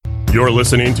You're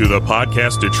listening to the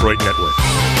Podcast Detroit Network.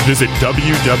 Visit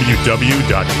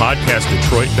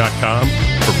www.podcastdetroit.com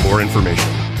for more information.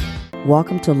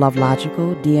 Welcome to Love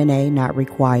Logical, DNA Not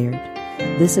Required.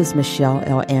 This is Michelle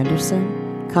L.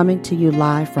 Anderson, coming to you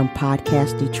live from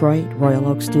Podcast Detroit, Royal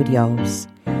Oak Studios.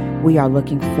 We are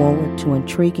looking forward to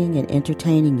intriguing and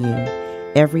entertaining you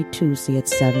every Tuesday at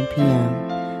 7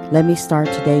 p.m. Let me start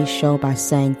today's show by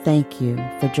saying thank you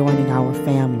for joining our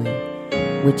family,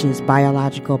 which is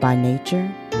biological by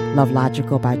nature, love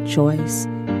logical by choice,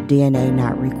 DNA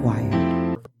not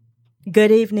required.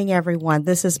 Good evening, everyone.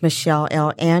 This is Michelle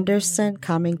L. Anderson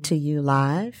coming to you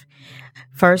live.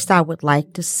 First, I would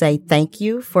like to say thank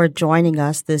you for joining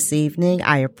us this evening.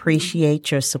 I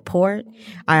appreciate your support.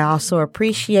 I also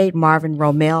appreciate Marvin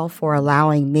Romel for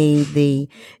allowing me the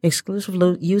exclusive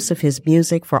use of his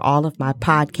music for all of my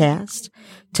podcasts.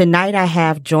 Tonight, I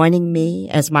have joining me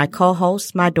as my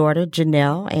co-host, my daughter,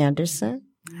 Janelle Anderson.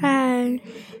 Hi.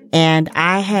 And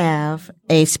I have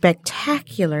a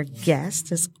spectacular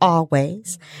guest, as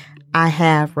always. I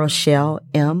have Rochelle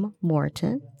M.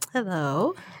 Morton.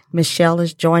 Hello. Michelle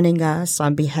is joining us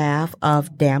on behalf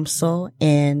of Damsel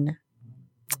in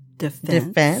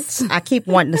Defense. I keep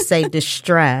wanting to say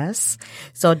distress.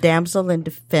 So Damsel in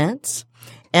Defense,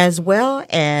 as well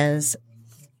as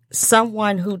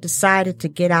someone who decided to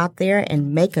get out there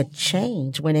and make a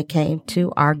change when it came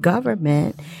to our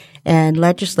government and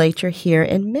legislature here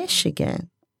in Michigan.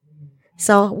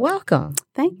 So welcome.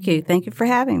 Thank you. Thank you for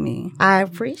having me. I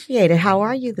appreciate it. How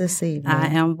are you this evening? I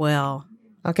am well.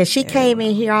 Okay, she came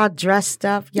in here all dressed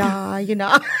up, y'all, you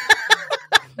know.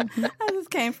 I just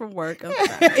came from work. I'm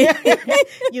sorry.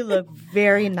 You look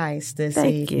very nice this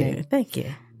evening. Thank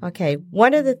you. Okay,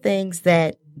 one of the things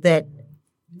that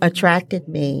attracted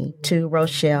me to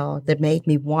Rochelle, that made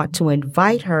me want to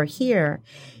invite her here,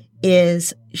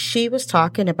 is she was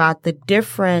talking about the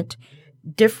different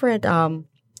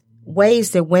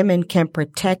ways that women can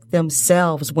protect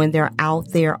themselves when they're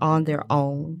out there on their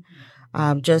own.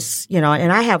 And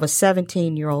I have a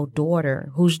 17-year-old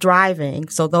daughter who's driving.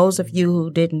 So those of you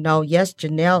who didn't know, yes,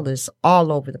 Janelle is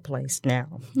all over the place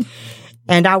now.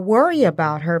 And I worry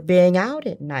about her being out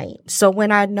at night. So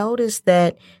when I noticed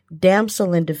that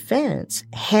Damsel in Defense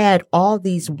had all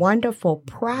these wonderful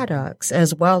products,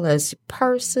 as well as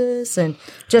purses and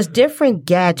just different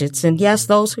gadgets. And yes,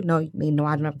 those who know me know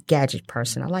I'm a gadget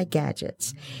person. I like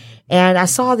gadgets. And I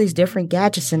saw these different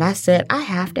gadgets and I said, I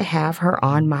have to have her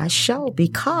on my show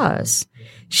because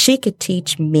she could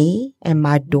teach me and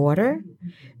my daughter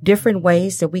different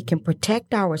ways that we can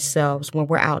protect ourselves when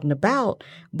we're out and about.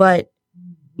 But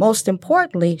most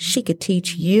importantly, she could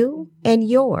teach you and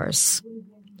yours.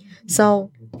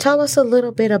 So tell us a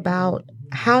little bit about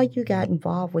how you got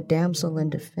involved with Damsel in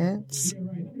Defense.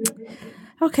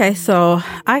 Okay, so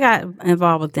I got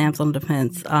involved with Damsel in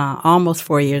Defense almost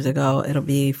 4 years ago. It'll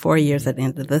be 4 years at the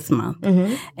end of this month.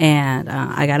 Mm-hmm. And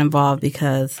I got involved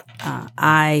because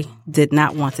I did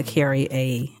not want to carry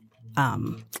a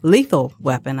lethal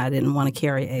weapon. I didn't want to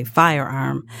carry a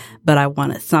firearm, but I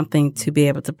wanted something to be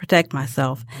able to protect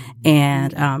myself.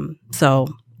 And so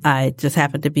I just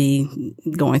happened to be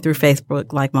going through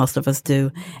Facebook like most of us do.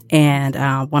 And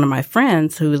one of my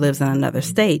friends who lives in another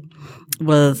state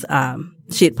was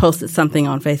she had posted something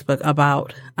on Facebook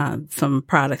about some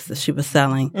products that she was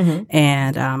selling, mm-hmm.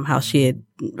 and how she had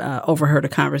overheard a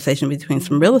conversation between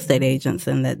some real estate agents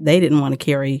and that they didn't want to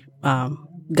carry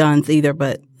guns either,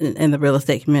 but in the real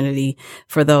estate community,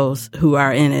 for those who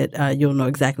are in it, you'll know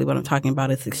exactly what I'm talking about.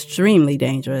 It's extremely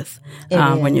dangerous.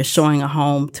 When you're showing a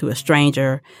home to a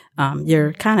stranger,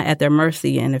 you're kind of at their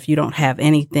mercy. And if you don't have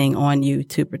anything on you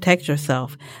to protect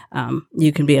yourself,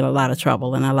 you can be in a lot of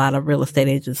trouble. And a lot of real estate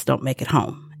agents don't make it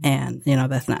home. And,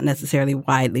 that's not necessarily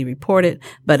widely reported,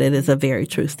 but it is a very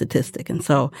true statistic. And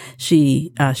so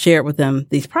she shared with them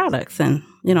these products. And,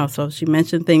 so she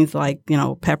mentioned things like,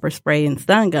 pepper spray and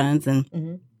stun guns. And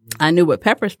mm-hmm. I knew what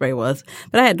pepper spray was,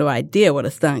 but I had no idea what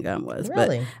a stun gun was.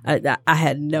 Really? But I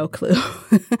had no clue.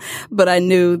 But I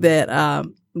knew that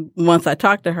once I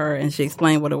talked to her and she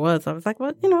explained what it was, I was like,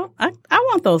 well, I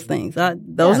want those things.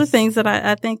 Those are things that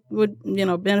I think would,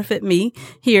 benefit me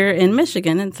here in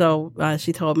Michigan. And so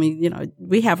she told me,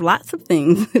 we have lots of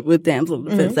things with Damsel in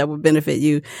Defense mm-hmm. that would benefit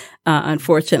you.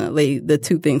 Unfortunately, the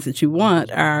two things that you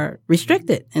want are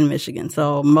restricted in Michigan.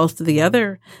 So most of the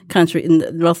other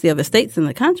states in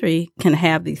the country can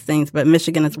have these things, but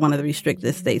Michigan is one of the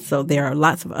restricted states. So there are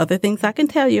lots of other things I can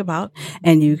tell you about,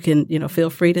 and you can, feel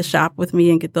free to shop with me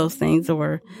and get those things,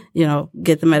 or,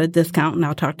 get them at a discount, and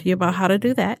I'll talk to you about how to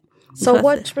do that. So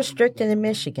what's restricted in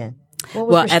Michigan? What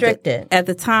was restricted? At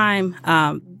the time,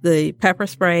 the pepper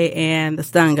spray and the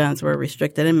stun guns were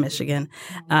restricted in Michigan.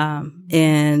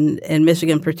 In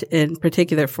Michigan, in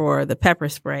particular for the pepper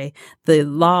spray, the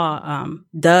law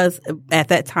at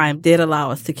that time did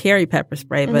allow us to carry pepper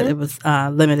spray, but it was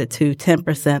limited to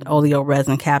 10%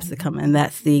 oleoresin capsicum, and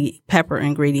that's the pepper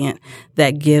ingredient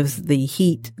that gives the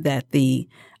heat that the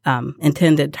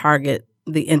intended target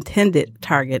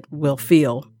will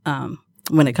feel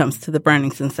when it comes to the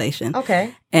burning sensation.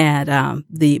 Okay. And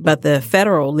but the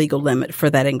federal legal limit for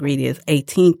that ingredient is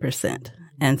 18%.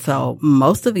 And so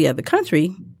most of the other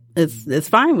country is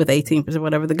fine with 18%,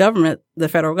 whatever the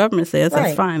federal government says,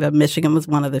 that's fine. But Michigan was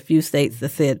one of the few states that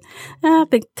said, I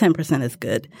think 10% is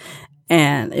good.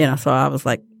 And, so I was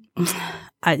like,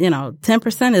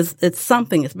 10% it's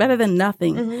something. It's better than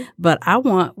nothing, but I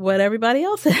want what everybody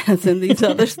else has in these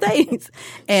other states.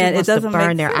 And it doesn't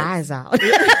burn make their sense. eyes out.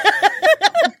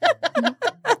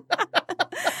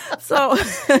 So,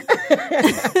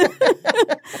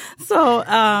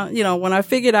 when I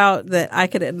figured out that I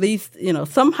could at least,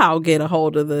 somehow get a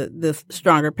hold of this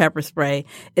stronger pepper spray,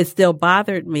 it still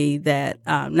bothered me that,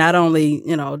 not only,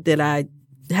 did I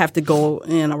have to go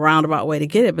in a roundabout way to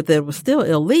get it, but that it was still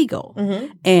illegal.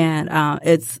 And,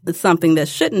 it's something that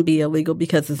shouldn't be illegal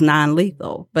because it's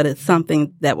non-lethal, but it's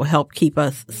something that will help keep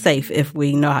us safe if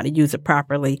we know how to use it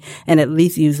properly and at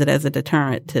least use it as a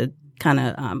deterrent to kind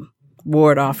of,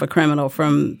 ward off a criminal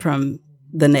from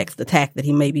the next attack that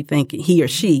he or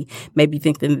she may be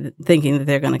thinking that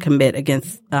they're going to commit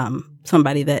against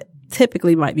somebody that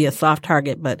typically might be a soft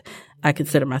target, but I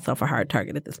consider myself a hard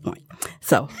target at this point.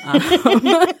 So,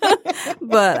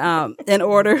 but in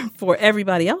order for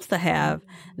everybody else to have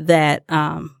that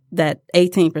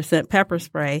 18% pepper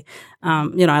spray,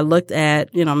 I looked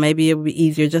at, maybe it would be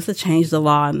easier just to change the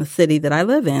law in the city that I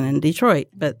live in Detroit,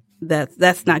 but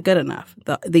that's not good enough.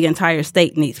 The entire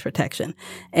state needs protection.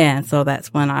 And so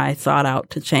that's when I sought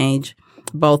out to change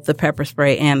both the pepper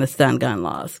spray and the stun gun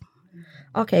laws.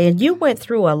 Okay. And you went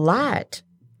through a lot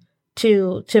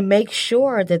to make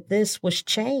sure that this was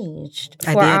changed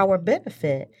for our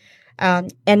benefit.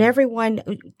 And everyone,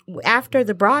 after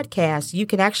the broadcast, you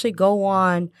can actually go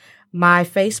on my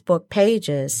Facebook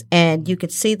pages and you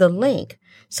could see the link.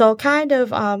 So kind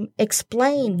of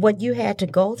explain what you had to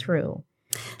go through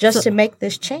just to make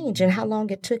this change and how long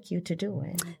it took you to do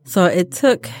it. So it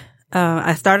took,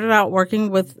 I started out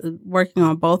working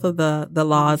on both of the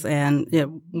laws.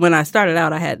 And when I started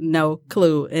out, I had no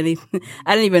clue I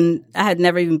had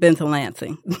never even been to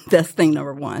Lansing. That's thing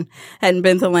number one. Hadn't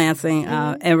been to Lansing,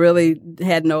 and really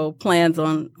had no plans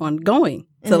on going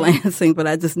to Lansing, but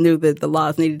I just knew that the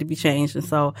laws needed to be changed. And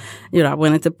so, I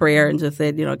went into prayer and just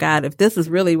said, God, if this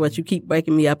is really what you keep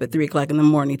waking me up at 3:00 in the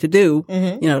morning to do,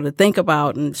 to think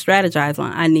about and strategize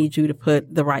on, I need you to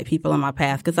put the right people in my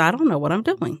path because I don't know what I'm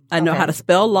doing. I know how to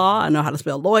spell law. I know how to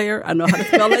spell lawyer. I know how to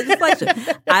spell legislation.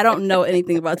 I don't know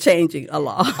anything about changing a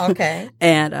law. Okay.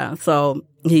 And, so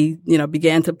he,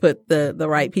 began to put the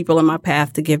right people in my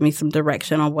path to give me some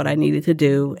direction on what I needed to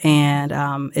do. And,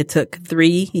 it took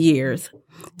 3 years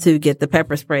to get the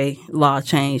pepper spray law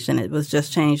changed, and it was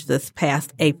just changed this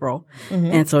past April.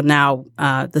 And so now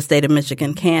the state of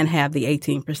Michigan can have the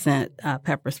 18%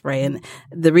 pepper spray. And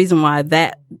the reason why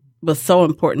that was so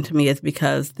important to me is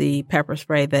because the pepper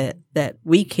spray that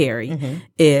we carry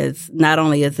is not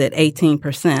only is it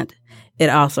 18%, it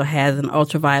also has an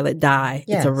ultraviolet dye.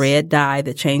 Yes. It's a red dye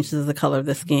that changes the color of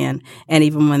the skin. And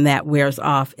even when that wears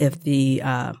off, if the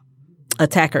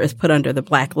attacker is put under the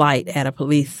black light at a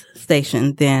police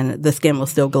station, then the skin will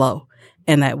still glow.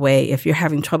 And that way, if you're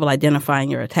having trouble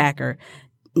identifying your attacker,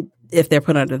 if they're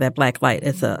put under that black light,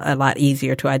 it's a lot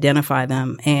easier to identify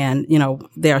them. And,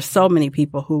 there are so many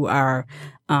people who are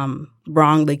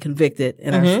wrongly convicted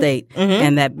in our state.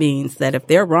 And that means that if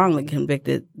they're wrongly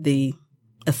convicted, the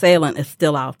assailant is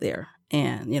still out there.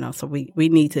 And, so we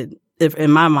need to,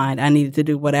 in my mind, I needed to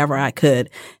do whatever I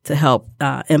could to help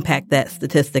impact that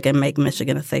statistic and make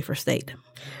Michigan a safer state.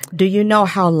 Do you know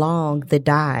how long the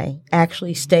dye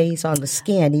actually stays on the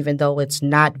skin, even though it's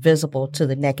not visible to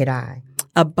the naked eye?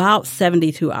 About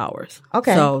 72 hours.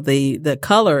 Okay. So the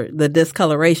color, the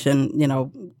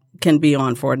discoloration, can be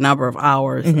on for a number of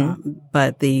hours,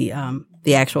 but the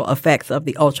actual effects of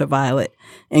the ultraviolet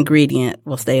ingredient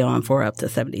will stay on for up to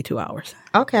 72 hours.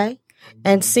 Okay.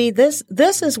 And see, this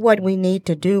is what we need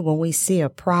to do when we see a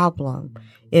problem,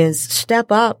 is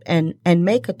step up and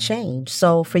make a change.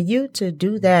 So for you to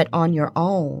do that on your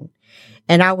own,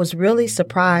 and I was really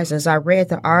surprised as I read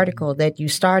the article that you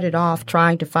started off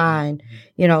trying to find,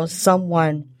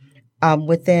 someone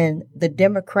within the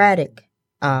Democratic,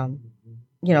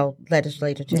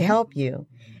 legislature to help you.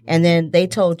 And then they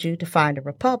told you to find a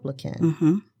Republican.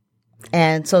 Mm-hmm.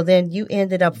 And so then you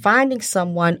ended up finding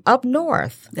someone up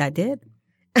north. I did.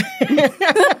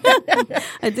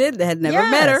 I did. I had never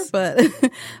met her,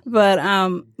 but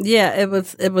yeah, it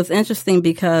was interesting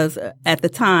because at the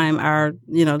time our,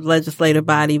 legislative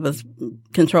body was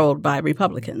controlled by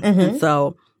Republicans. Mm-hmm. And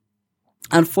so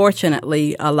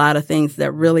unfortunately, a lot of things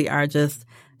that really are just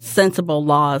sensible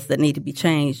laws that need to be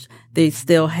changed, they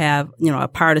still have, a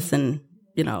partisan,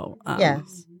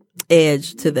 yes.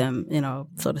 edge to them,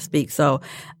 so to speak. So,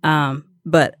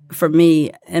 but for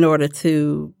me, in order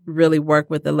to really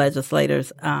work with the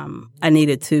legislators, I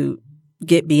needed to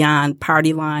get beyond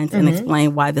party lines and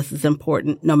explain why this is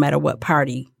important, no matter what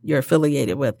party you're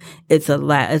affiliated with. It's a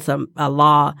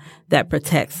law that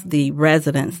protects the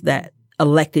residents that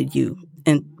elected you,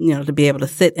 and to be able to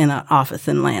sit in an office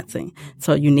in Lansing.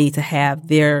 So you need to have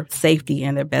their safety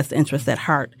and their best interests at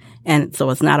heart. And so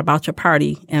it's not about your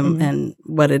party and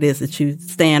what it is that you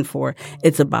stand for.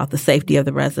 It's about the safety of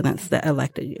the residents that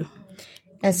elected you.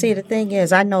 And see, the thing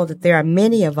is, I know that there are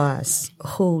many of us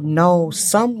who know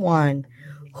someone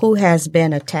who has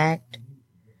been attacked,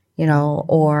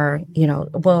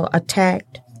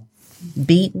 attacked,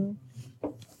 beaten.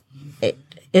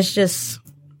 It's just,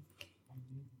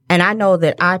 and I know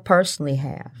that I personally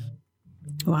have.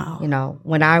 Wow.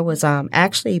 When I was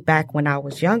actually back when I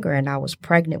was younger and I was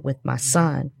pregnant with my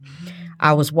son,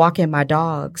 I was walking my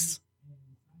dogs.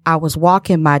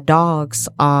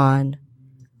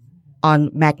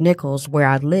 on McNichols where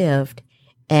I lived,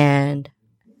 and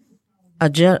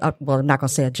I'm not going to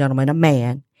say a gentleman, a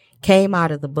man came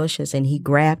out of the bushes and he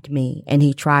grabbed me and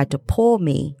he tried to pull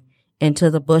me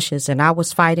into the bushes, and I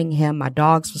was fighting him. My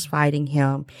dogs was fighting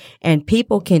him, and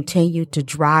people continued to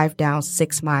drive down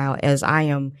 6 Mile as I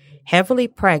am heavily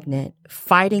pregnant,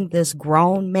 fighting this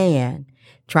grown man,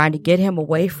 trying to get him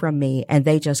away from me, and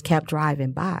they just kept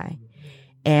driving by.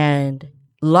 And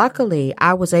luckily,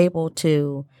 I was able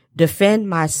to defend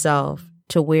myself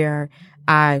to where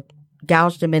I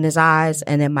gouged him in his eyes,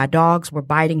 and then my dogs were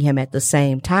biting him at the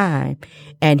same time,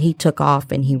 and he took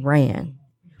off and he ran.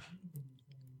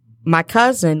 My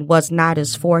cousin was not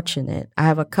as fortunate. I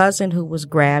have a cousin who was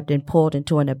grabbed and pulled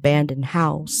into an abandoned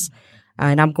house,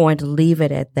 and I'm going to leave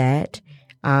it at that.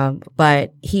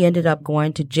 But he ended up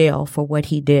going to jail for what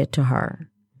he did to her.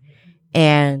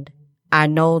 And I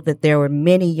know that there were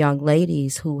many young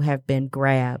ladies who have been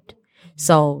grabbed.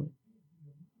 So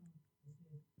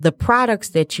the products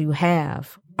that you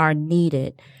have are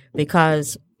needed,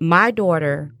 because my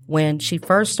daughter, when she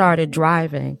first started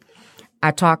driving, I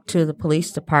talked to the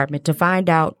police department to find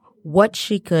out what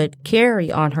she could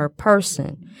carry on her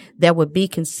person that would be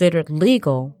considered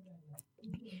legal.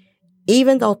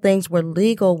 Even though things were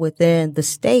legal within the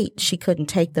state, she couldn't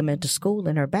take them into school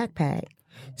in her backpack.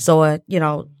 So,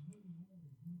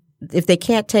 if they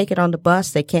can't take it on the bus,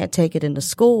 they can't take it into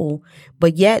school.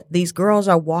 But yet these girls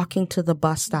are walking to the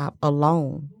bus stop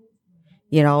alone,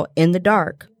 in the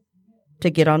dark to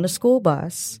get on the school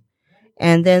bus.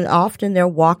 And then often they're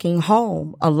walking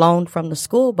home alone from the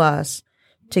school bus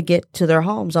to get to their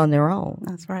homes on their own.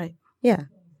 That's right. Yeah.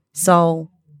 So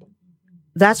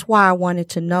that's why I wanted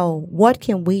to know, what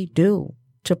can we do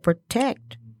to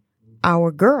protect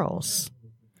our girls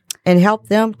and help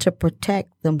them to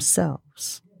protect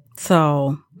themselves?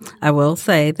 So I will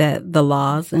say that the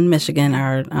laws in Michigan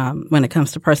are, when it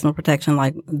comes to personal protection,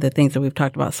 like the things that we've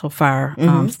talked about so far,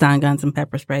 stun guns and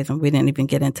pepper sprays, and we didn't even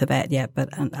get into that yet, but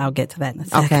I'll get to that in a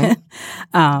second.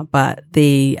 Okay. But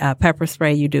the pepper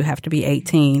spray, you do have to be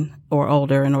 18 or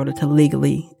older in order to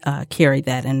legally carry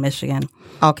that in Michigan.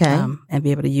 Okay. And be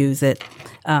able to use it.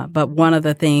 But one of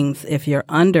the things, if you're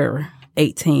under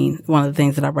 18, one of the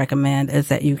things that I recommend is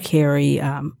that you carry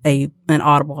an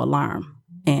audible alarm.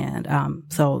 And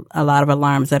so a lot of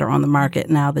alarms that are on the market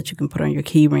now that you can put on your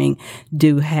key ring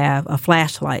do have a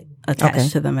flashlight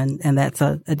attached to them. And that's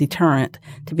a deterrent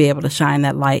to be able to shine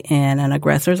that light in an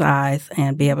aggressor's eyes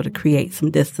and be able to create some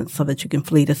distance so that you can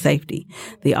flee to safety.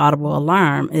 The audible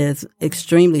alarm is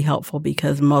extremely helpful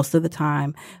because most of the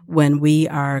time when we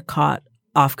are caught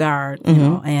off guard,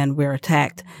 and we're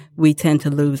attacked, we tend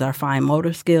to lose our fine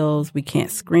motor skills. We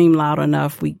can't scream loud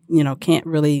enough. We, can't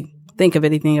really think of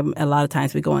anything. A lot of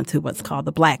times we go into what's called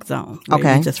the black zone,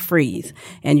 where you just freeze,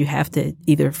 and you have to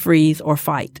either freeze or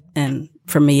fight. And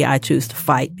for me, I choose to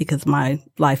fight because my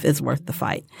life is worth the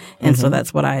fight. And so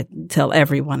that's what I tell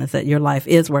everyone, is that your life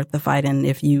is worth the fight. And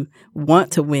if you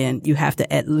want to win, you have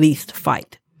to at least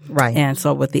fight. Right. And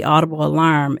so with the audible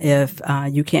alarm, if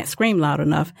you can't scream loud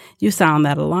enough, you sound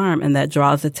that alarm, and that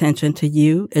draws attention to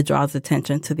you. It draws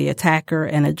attention to the attacker,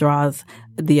 and it draws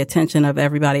the attention of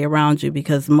everybody around you,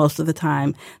 because most of the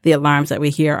time the alarms that we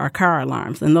hear are car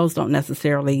alarms, and those don't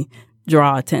necessarily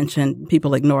draw attention.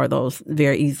 People ignore those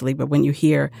very easily. But when you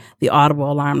hear the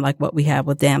audible alarm, like what we have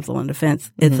with Damsel in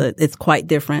Defense, it's quite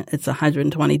different. It's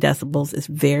 120 decibels. It's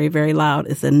very, very loud.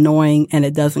 It's annoying, and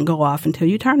it doesn't go off until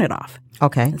you turn it off.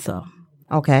 Okay. So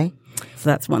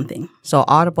that's one thing. So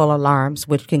audible alarms,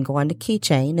 which can go on the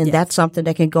keychain, and that's something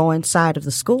that can go inside of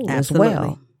the school as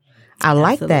well. I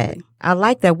like that. I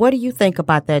like that. What do you think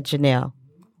about that, Janelle?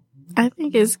 I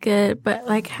think it's good, but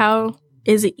like, how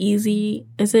is it easy?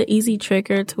 Is it easy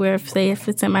trigger to where, if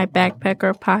it's in my backpack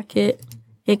or pocket,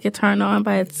 it could turn on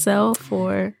by itself,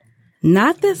 or?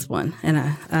 Not this one. And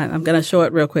I'm going to show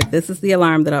it real quick. This is the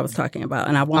alarm that I was talking about,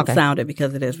 and I won't sound it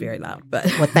because it is very loud. But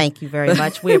well, thank you very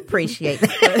much. We appreciate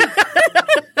it.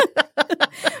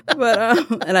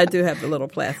 But and I do have the little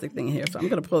plastic thing here, so I'm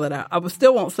going to pull it out. I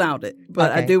still won't sound it,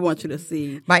 but I do want you to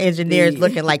see. My engineer is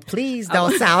looking like, please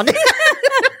don't sound it.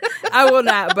 I will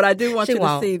not, but I do want you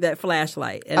to see that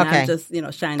flashlight. And I'm just,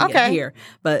 shining it here.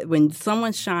 But when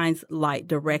someone shines light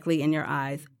directly in your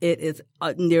eyes, it is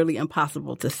nearly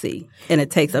impossible to see. And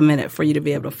it takes a minute for you to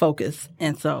be able to focus.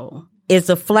 And so. Is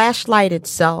the flashlight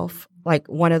itself like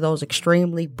one of those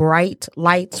extremely bright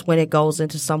lights when it goes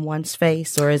into someone's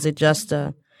face, or is it just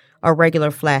a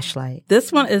regular flashlight?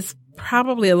 This one is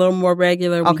probably a little more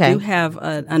regular. We do have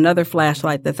another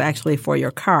flashlight that's actually for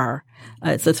your car.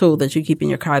 It's a tool that you keep in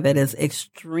your car that is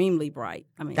extremely bright.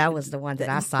 I mean, that was the one that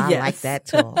I saw. I like that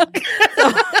tool.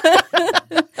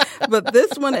 But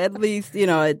this one, at least,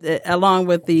 it, along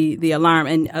with the alarm,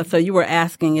 and so you were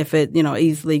asking if it,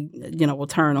 easily, will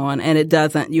turn on, and it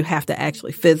doesn't. You have to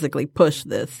actually physically push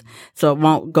this, so it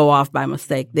won't go off by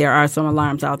mistake. There are some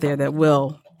alarms out there that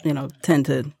will, tend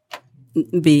to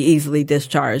be easily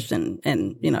discharged,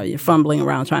 and you're fumbling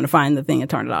around trying to find the thing and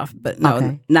turn it off. But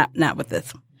no, not with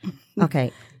this.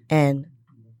 Okay. And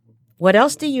what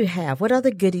else do you have? What other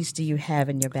goodies do you have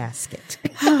in your basket?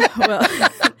 Well,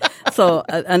 so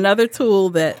another tool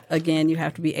that, again, you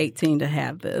have to be 18 to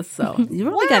have this. So you've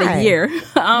only got a year.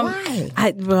 Why?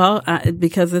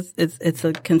 Because it's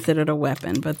considered a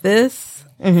weapon. But this,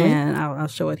 and I'll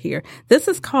show it here. This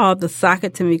is called the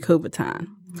Sakatimi Kubotan.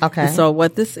 Okay. And so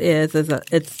what this is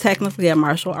it's technically a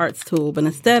martial arts tool, but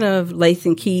instead of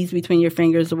lacing keys between your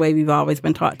fingers the way we've always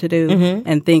been taught to do,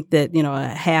 and think that, a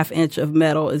half inch of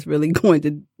metal is really going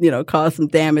to, cause some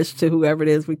damage to whoever it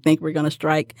is we think we're going to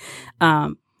strike,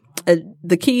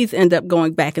 the keys end up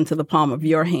going back into the palm of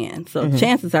your hand. So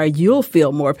chances are you'll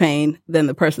feel more pain than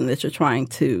the person that you're trying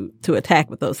to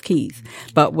attack with those keys.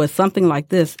 But with something like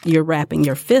this, you're wrapping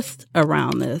your fist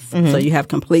around this. So you have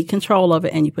complete control of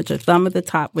it, and you put your thumb at the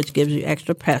top, which gives you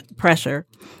extra pressure.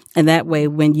 And that way,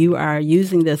 when you are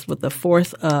using this with the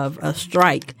force of a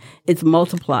strike, it's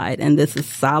multiplied. And this is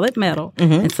solid metal.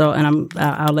 And so,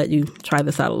 I'll let you try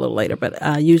this out a little later.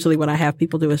 But usually what I have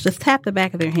people do is just tap the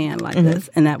back of their hand like this.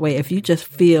 And that way, if you just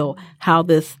feel how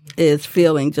this is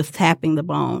feeling, just tapping the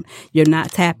bone, you're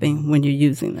not tapping when you're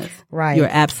using this. Right. You're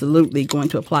absolutely going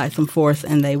to apply some force,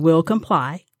 and they will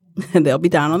comply. And they'll be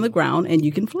down on the ground, and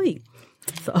you can flee.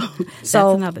 So that's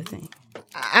another thing.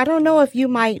 I don't know if you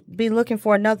might be looking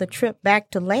for another trip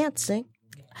back to Lansing.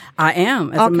 I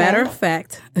am, as a matter of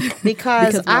fact,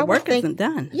 because my work isn't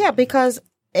done. Yeah, because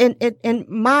in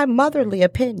my motherly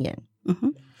opinion,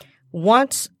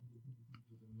 once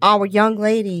our young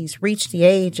ladies reach the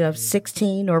age of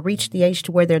 16 or reach the age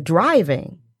to where they're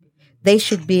driving, they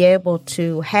should be able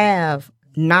to have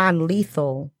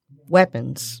non-lethal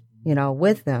weapons,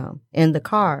 with them in the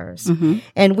cars.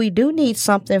 And we do need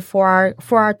something for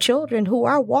our children who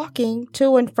are walking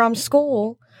to and from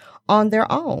school on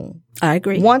their own. I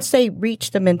agree. Once they reach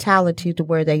the mentality to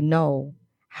where they know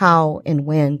how and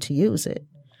when to use it.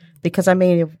 Because,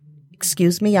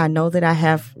 excuse me, I know that I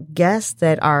have guests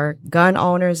that are gun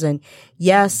owners, and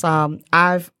yes,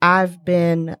 I've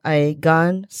been a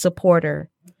gun supporter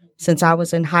since I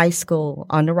was in high school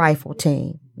on the rifle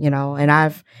team, and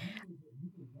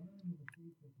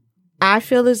I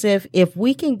feel as if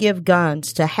we can give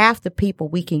guns to half the people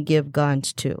we can give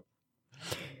guns to,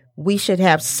 we should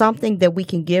have something that we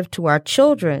can give to our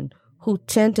children who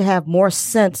tend to have more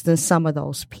sense than some of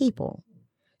those people,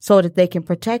 so that they can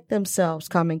protect themselves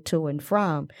coming to and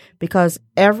from, because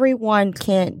everyone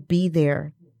can't be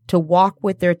there to walk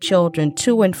with their children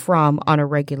to and from on a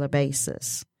regular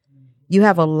basis. You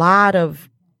have a lot of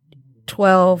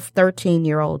 12,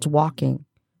 13-year-olds walking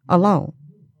alone.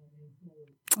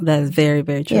 That is very,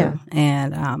 very true. Yeah.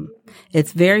 And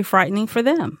it's very frightening for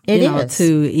them. It is.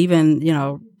 To even,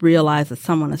 realize that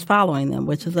someone is following them,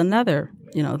 which is another,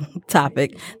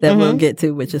 topic that we'll get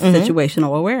to, which is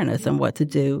situational awareness and what to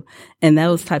do in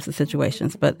those types of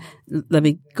situations. But let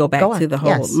me go back to the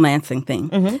whole Lansing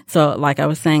thing. So like I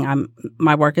was saying,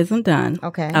 my work isn't done.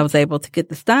 Okay. I was able to get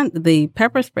the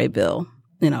pepper spray bill,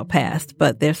 passed,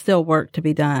 but there's still work to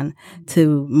be done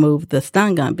to move the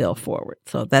stun gun bill forward.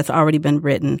 So that's already been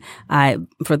written.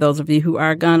 For those of you who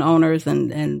are gun owners,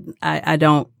 and I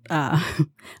don't,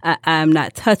 I'm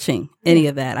not touching any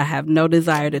of that. I have no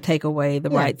desire to take away the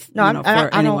rights. No, for I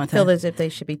anyone don't feel as if they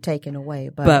should be taken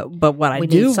away. But what I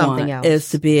do want is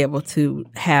to be able to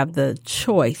have the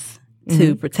choice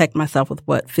to protect myself with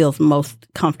what feels most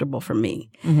comfortable for me.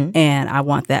 And I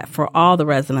want that for all the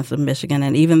residents of Michigan.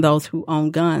 And even those who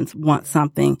own guns want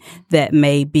something that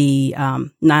may be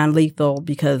non-lethal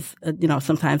because,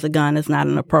 sometimes a gun is not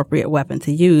an appropriate weapon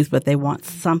to use, but they want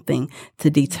something to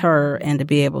deter and to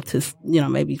be able to,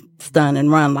 maybe stun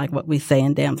and run like what we say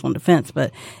in Damsel in Defense.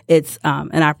 But it's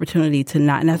an opportunity to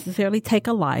not necessarily take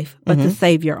a life, but to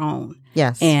save your own.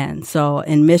 Yes. And so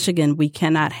in Michigan, we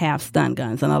cannot have stun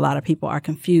guns. And a lot of people are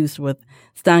confused with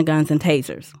stun guns and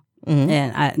tasers.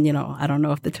 And I don't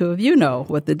know if the two of you know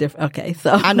what the difference. Okay.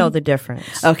 So I know the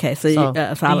difference. Okay. So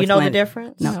do you know the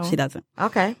difference? No, she doesn't.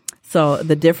 Okay. So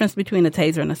the difference between a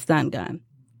taser and a stun gun.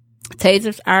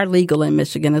 Tasers are legal in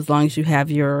Michigan as long as you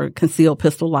have your concealed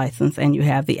pistol license and you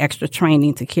have the extra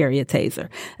training to carry a taser.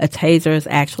 A taser is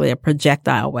actually a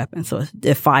projectile weapon, so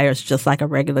it fires just like a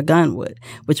regular gun would,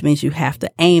 which means you have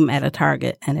to aim at a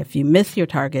target. And if you miss your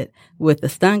target with the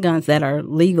stun guns that are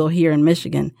legal here in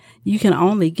Michigan, you can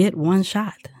only get one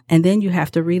shot. And then you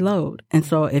have to reload. And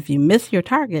so if you miss your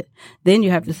target, then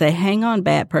you have to say, hang on,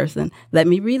 bad person, let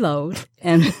me reload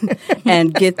and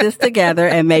get this together.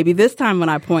 And maybe this time when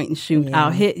I point and shoot, I'll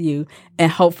hit you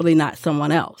and hopefully not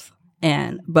someone else.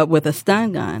 But with a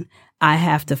stun gun, I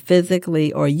have to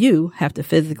physically, or you have to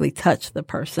physically touch the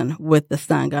person with the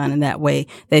stun gun. And that way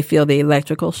they feel the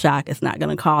electrical shock. It's not going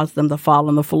to cause them to fall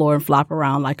on the floor and flop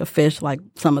around like a fish, like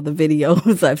some of the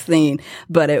videos I've seen,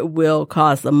 but it will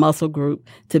cause the muscle group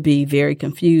to be very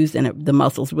confused and the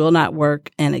muscles will not work.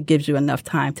 And it gives you enough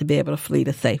time to be able to flee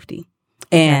to safety.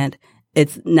 And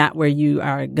it's not where you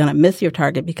are going to miss your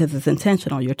target because it's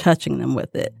intentional. You're touching them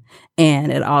with it.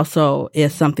 And it also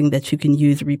is something that you can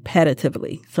use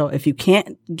repetitively. So if you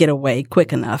can't get away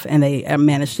quick enough and they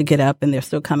manage to get up and they're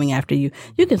still coming after you,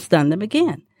 you can stun them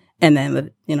again. And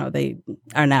then, they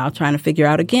are now trying to figure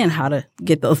out again how to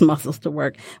get those muscles to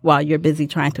work while you're busy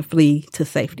trying to flee to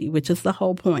safety, which is the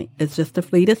whole point. It's just to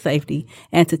flee to safety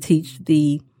and to teach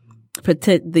the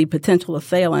potential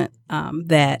assailant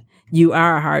that you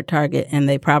are a hard target and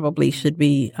they probably should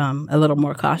be a little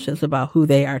more cautious about who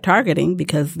they are targeting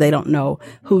because they don't know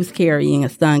who's carrying a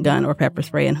stun gun or pepper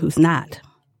spray and who's not.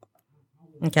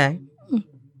 Okay.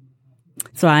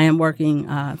 So I am working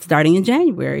starting in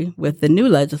January with the new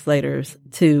legislators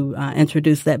to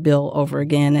introduce that bill over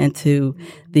again into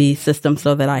the system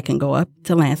so that I can go up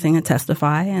to Lansing and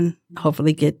testify and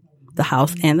hopefully get the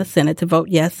House and the Senate to vote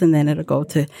yes. And then it'll go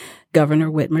to Governor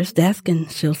Whitmer's desk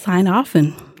and she'll sign off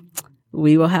and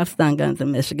we will have stun guns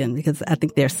in Michigan because I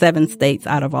think there are 7 states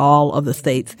out of all of the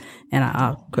states. And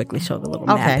I'll quickly show the little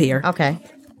map here. Okay.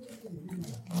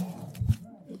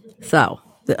 So,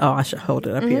 I should hold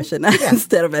it up here, shouldn't I?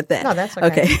 Instead of at that. No, that's okay.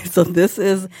 Okay, so this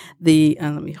is the,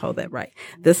 let me hold that right.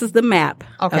 This is the map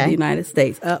of the United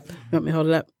States. Up. You want me to hold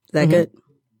it up? Is that good?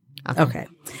 Okay.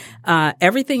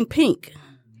 Everything pink.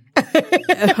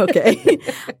 Okay.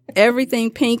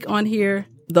 Everything pink on here.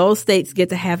 Those states get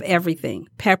to have everything.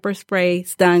 Pepper spray,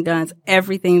 stun guns,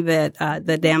 everything that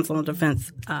the Damsel in Defense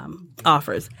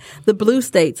offers. The blue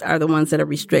states are the ones that are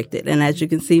restricted. And as you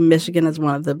can see, Michigan is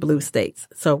one of the blue states.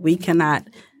 So we cannot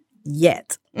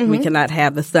yet. We cannot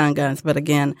have the stun guns. But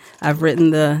again, I've written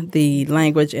the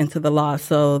language into the law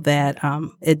so that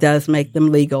it does make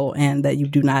them legal and that you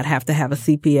do not have to have a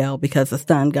CPL because a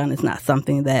stun gun is not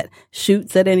something that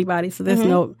shoots at anybody. So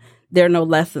there are no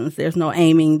lessons. There's no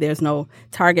aiming. There's no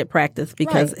target practice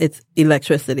because it's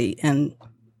electricity and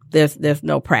there's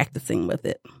no practicing with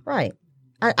it. Right.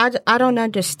 I don't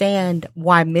understand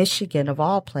why Michigan, of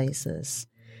all places,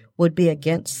 would be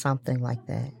against something like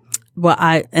that. Well,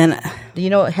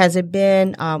 has it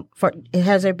been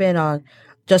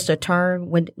just a turn?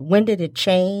 When did it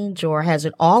change, or has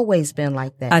it always been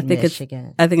like that in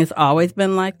Michigan? I think it's always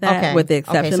been like that, with the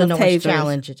exception so of no tasers. one's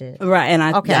challenged it. Right, and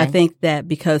I think that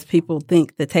because people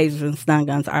think that tasers and stun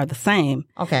guns are the same,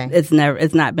 it's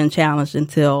not been challenged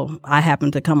until I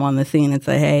happen to come on the scene and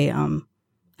say, hey,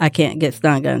 I can't get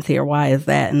stun guns here. Why is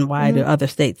that? And why are other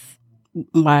states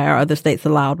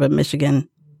allowed, but Michigan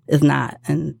is not.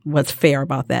 And what's fair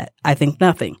about that? I think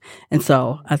nothing. And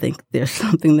so I think there's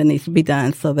something that needs to be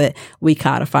done so that we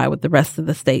codify with the rest of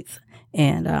the states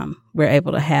and we're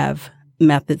able to have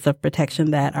methods of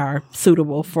protection that are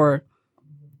suitable for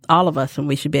all of us. And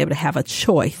we should be able to have a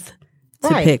choice to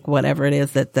pick whatever it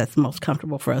is that's most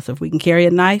comfortable for us. If we can carry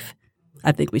a knife,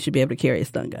 I think we should be able to carry a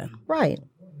stun gun. Right.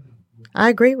 I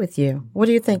agree with you. What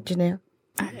do you think, Janelle?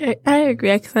 I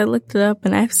agree because I looked it up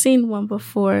and I've seen one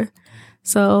before.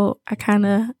 So I kind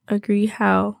of agree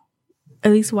how,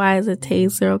 at least why is a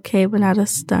taser okay but not a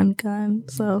stun gun?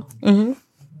 So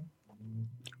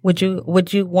Would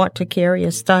you want to carry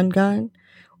a stun gun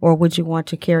or would you want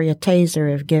to carry a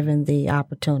taser if given the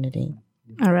opportunity?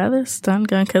 I'd rather stun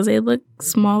gun because they look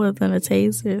smaller than a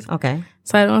taser. Okay.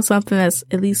 So I want something that's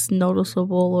at least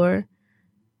noticeable or,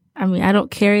 I mean, I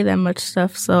don't carry that much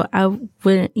stuff, so I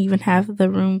wouldn't even have the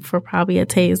room for probably a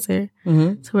taser.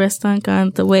 To wear a stun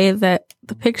gun, the way that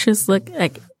the pictures look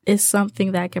like is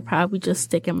something that I could probably just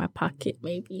stick in my pocket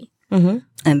maybe. And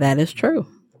that is true.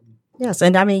 Yes.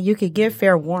 And I mean, you could give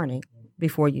fair warning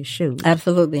before you shoot.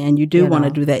 Absolutely. And you do want to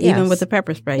do that. Even with the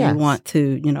pepper spray, Yes. you want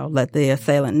to, let the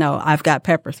assailant know, I've got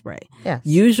pepper spray. Yes.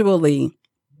 Usually,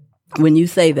 when you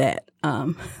say that,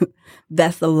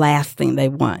 that's the last thing they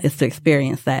want is to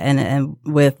experience that.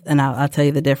 And I'll tell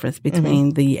you the difference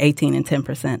between the 18 and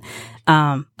 10%.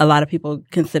 A lot of people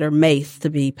consider Mace to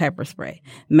be pepper spray.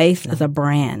 Mace is a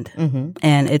brand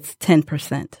and it's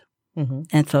 10%.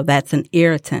 And so that's an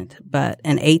irritant, but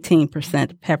an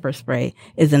 18% pepper spray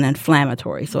is an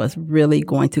inflammatory. So it's really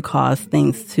going to cause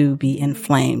things to be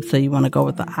inflamed. So you want to go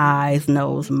with the eyes,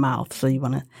 nose, mouth. So you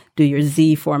want to do your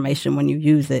Z formation when you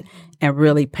use it and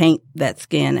really paint that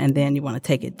skin. And then you want to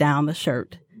take it down the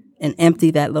shirt and empty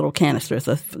that little canister. It's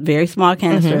a very small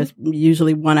canister. It's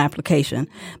usually one application,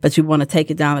 but you want to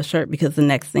take it down the shirt because the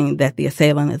next thing that the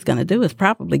assailant is going to do is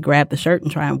probably grab the shirt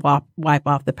and try and wipe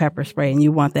off the pepper spray. And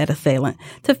you want that assailant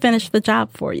to finish the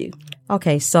job for you.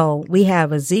 Okay, so we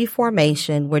have a Z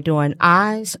formation. We're doing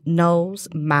eyes, nose,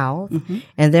 mouth,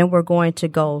 and then we're going to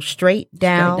go straight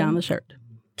down the shirt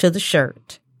to the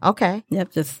shirt. Okay.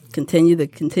 Yep, just continue the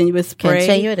continuous spray.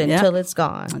 Continue it until it's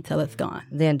gone. Until it's gone.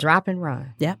 Then drop and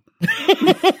run. Yep.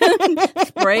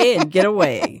 Spray and get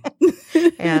away.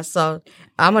 Yeah, so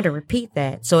I'm going to repeat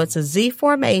that. So it's a Z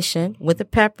formation with the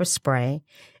pepper spray.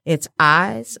 It's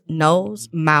eyes, nose,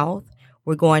 mouth.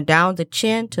 We're going down the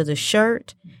chin to the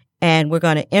shirt, and we're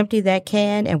going to empty that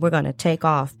can, and we're going to take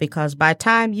off because by the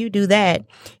time you do that,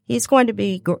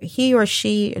 he or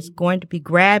she is going to be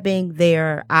grabbing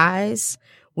their eyes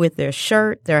with their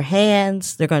shirt, their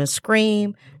hands. They're going to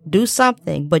scream, do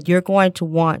something, but you're going to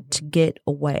want to get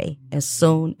away as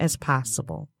soon as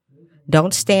possible.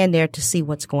 Don't stand there to see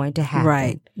what's going to happen.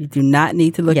 Right. You do not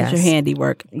need to look at your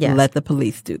handiwork. Yes. Let the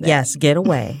police do that. Yes, get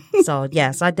away. So,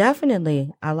 yes, I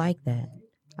like that.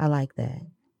 I like that.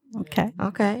 Okay.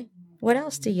 Okay. What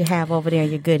else do you have over there in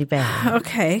your goodie bag?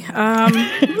 Okay.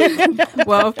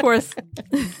 Well, of course,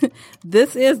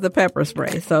 this is the pepper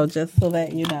spray. So just so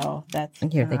that you know, that's, I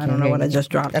don't know what I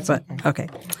just dropped. That's but okay.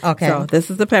 Okay. So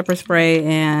this is the pepper spray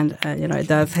and, it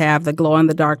does have the glow in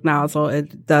the dark nozzle.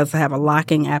 It does have a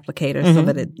locking applicator so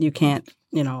that you can't,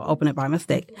 open it by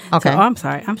mistake. Okay. So, I'm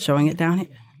sorry. I'm showing it down here.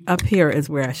 Up here is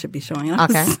where I should be showing it.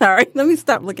 I'm Okay. sorry. Let me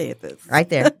stop looking at this. Right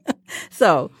there.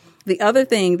 So the other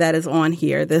thing that is on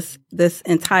here, this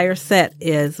entire set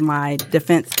is my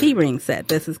defense keyring set.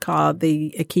 This is called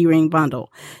the keyring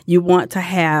bundle. You want to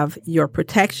have your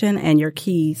protection and your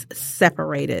keys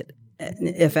separated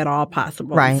if at all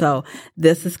possible. Right. So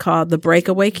this is called the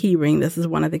breakaway keyring. This is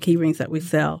one of the keyrings that we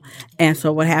sell. And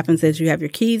so what happens is you have your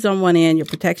keys on one end, your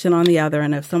protection on the other.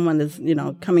 And if someone is,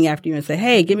 coming after you and say,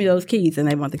 hey, give me those keys, and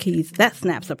they want the keys, that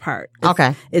snaps apart.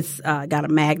 It's got a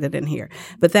magnet in here.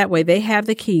 But that way they have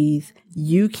the keys.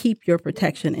 You keep your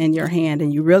protection in your hand,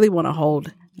 and you really want to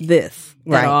hold this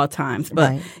at all times.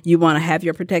 But you want to have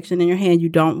your protection in your hand. You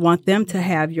don't want them to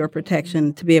have your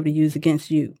protection to be able to use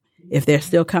against you. If they're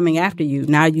still coming after you,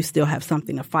 now you still have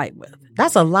something to fight with.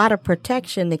 That's a lot of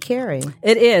protection to carry.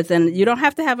 It is. And you don't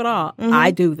have to have it all.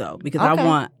 I do, though, because I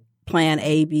want plan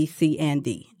A, B, C, and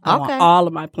D. I want all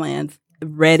of my plans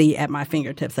ready at my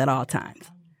fingertips at all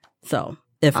times. So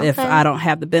if I don't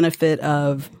have the benefit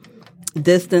of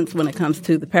distance when it comes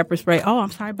to the pepper spray. Oh,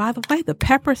 I'm sorry. By the way, the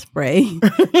pepper spray,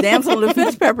 Damsel in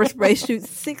Defense pepper spray shoots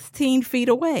 16 feet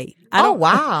away.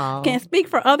 Wow. Can't speak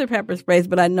for other pepper sprays,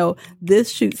 but I know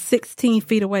this shoots 16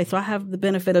 feet away. So I have the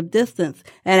benefit of distance.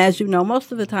 And as you know,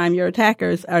 most of the time your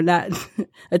attackers are not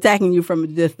attacking you from a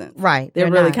distance. Right.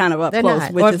 They're really kind of up close.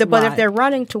 But if they're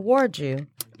running towards you,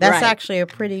 that's actually a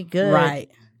pretty good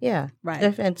Yeah. Right.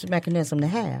 Defense mechanism to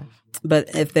have.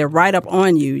 But if they're right up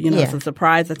on you, you know, Yeah. it's a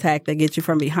surprise attack that gets you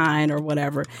from behind or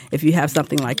whatever. If you have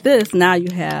something like this, now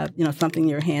you have, you know, something in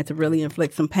your hand to really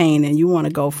inflict some pain, and you want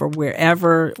to go for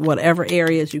whatever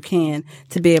areas you can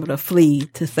to be able to flee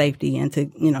to safety and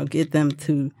to, you know, get them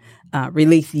to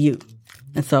release you.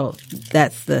 And so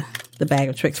that's the bag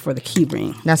of tricks for the key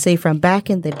ring. Now, see, from back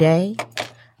in the day,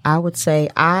 I would say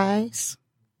eyes,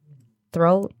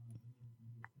 throat.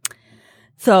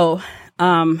 So,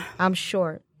 I'm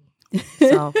short,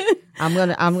 so I'm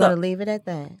gonna leave it at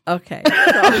that. okay.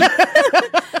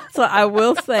 So I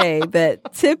will say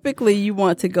that typically you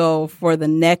want to go for the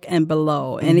neck and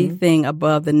below. Anything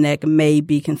above the neck may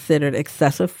be considered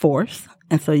excessive force.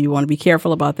 And so you want to be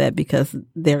careful about that because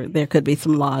there could be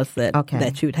some laws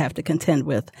that you'd have to contend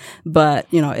with. But,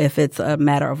 you know, if it's a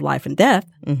matter of life and death,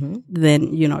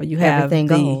 then, you know, you have everything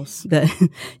goes.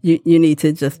 You need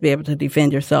to just be able to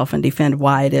defend yourself and defend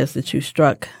why it is that you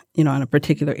struck, you know, in a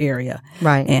particular area.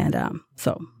 Right. And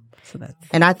so that's.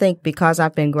 And I think because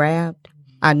I've been grabbed,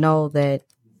 I know that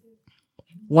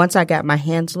once I got my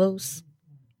hands loose,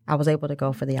 I was able to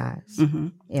go for the eyes.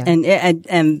 Yeah.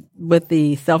 And with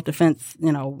the self-defense,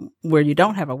 you know, where you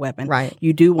don't have a weapon, right,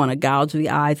 you do want to gouge the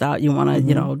eyes out. You want to,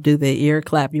 you know, do the ear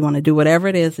clap. You want to do whatever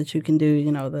it is that you can do,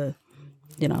 you know,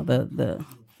 the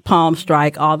palm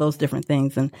strike, all those different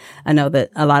things. And I know that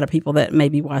a lot of people that may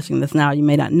be watching this now, you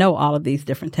may not know all of these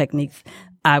different techniques.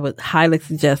 I would highly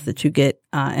suggest that you get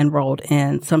enrolled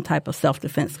in some type of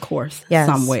self-defense course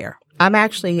somewhere. I'm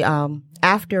actually,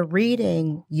 after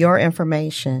reading your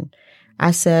information,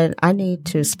 I said I need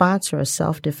to sponsor a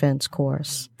self-defense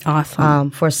course.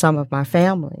 Awesome. For some of my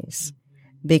families,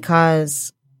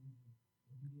 because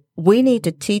we need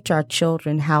to teach our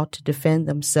children how to defend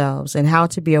themselves and how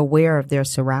to be aware of their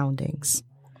surroundings.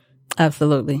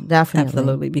 Absolutely. Definitely.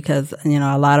 Absolutely. Because, you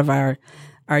know, a lot of our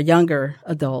younger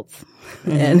adults,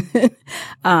 and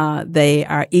they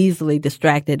are easily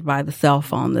distracted by the cell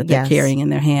phone that they're carrying in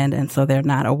their hand. And so they're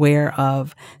not aware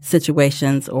of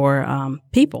situations or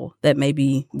people that may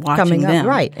be watching coming them. Up,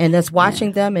 right. And that's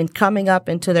watching them and coming up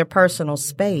into their personal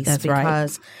space. That's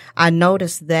because I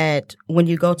noticed that when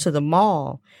you go to the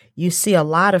mall, you see a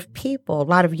lot of people, a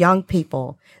lot of young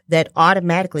people that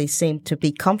automatically seem to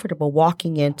be comfortable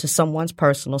walking into someone's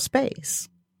personal space.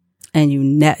 And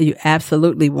you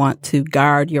absolutely want to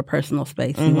guard your personal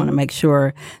space. You want to make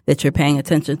sure that you're paying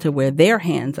attention to where their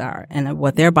hands are and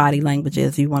what their body language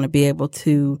is. You want to be able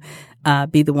to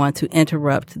be the one to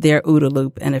interrupt their OODA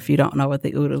loop. And if you don't know what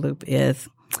the OODA loop is,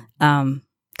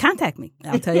 contact me.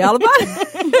 I'll tell you all about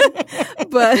it.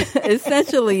 But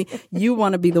essentially, you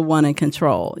want to be the one in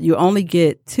control. You only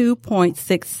get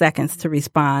 2.6 seconds to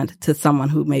respond to someone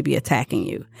who may be attacking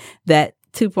you. That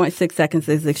 2.6 seconds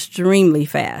is extremely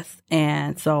fast.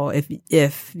 And so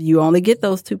if you only get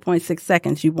those 2.6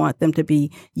 seconds, you want them to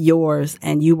be yours,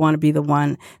 and you want to be the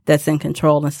one that's in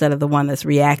control instead of the one that's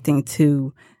reacting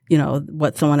to, you know,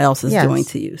 what someone else is doing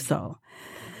to you. So.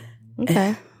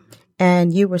 Okay.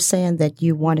 And you were saying that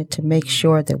you wanted to make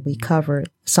sure that we covered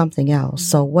something else.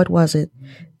 So what was it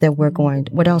that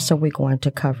what else are we going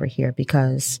to cover here?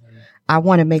 Because I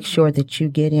want to make sure that you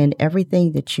get in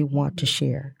everything that you want to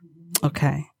share.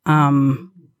 Okay.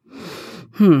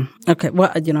 Okay.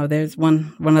 Well, you know, there's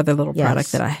one other little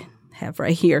product that I have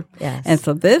right here. Yes. And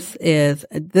so this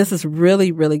is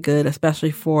really, really good,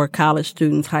 especially for college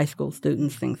students, high school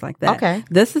students, things like that. Okay.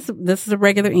 This is a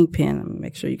regular ink pen. Let me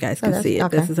make sure you guys can see it.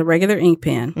 Okay. This is a regular ink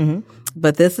pen,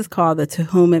 but this is called the To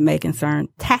Whom It May Concern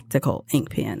Tactical Ink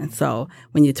Pen. And so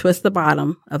when you twist the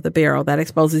bottom of the barrel, that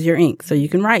exposes your ink, so you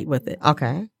can write with it.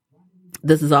 Okay.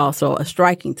 This is also a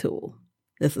striking tool.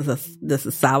 This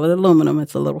is solid aluminum.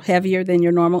 It's a little heavier than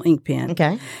your normal ink pen.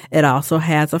 Okay. It also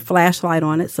has a flashlight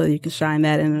on it, so you can shine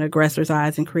that in an aggressor's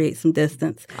eyes and create some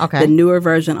distance. Okay. The newer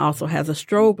version also has a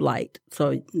strobe light.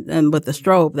 So, and with the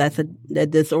strobe, that's a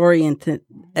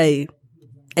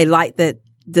light that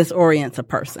disorients a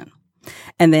person.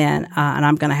 And then, and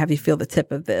I'm going to have you feel the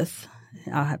tip of this.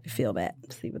 I'll have you feel that.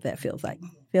 See what that feels like.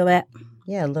 Feel that?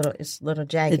 Yeah, it's a little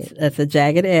jagged. It's a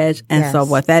jagged edge. And so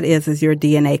what that is your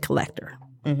DNA collector.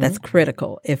 That's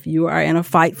critical. If you are in a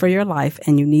fight for your life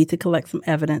and you need to collect some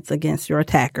evidence against your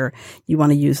attacker, you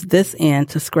want to use this end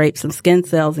to scrape some skin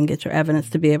cells and get your evidence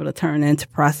to be able to turn into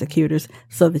prosecutors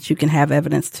so that you can have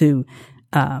evidence to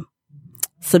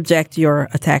subject your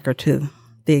attacker to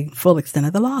the full extent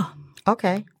of the law.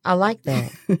 Okay. I like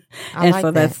that.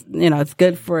 That's, you know, it's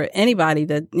good for anybody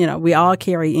that, you know, we all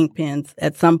carry ink pens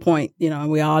at some point, you know, and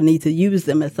we all need to use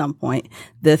them at some point.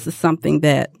 This is something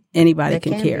that anybody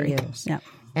can carry. Yeah.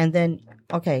 And then,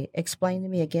 okay, explain to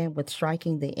me again with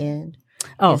striking the end.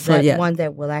 Oh, is so that yeah. one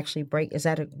that will actually break? Is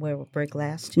that where it will break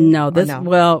glass too? No, Or this no?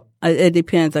 well, it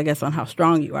depends, I guess, on how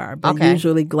strong you are. But Okay.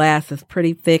 usually glass is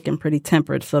pretty thick and pretty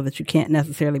tempered, so that you can't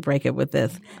necessarily break it with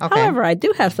this. Okay. However, I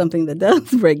do have something that does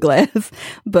break glass,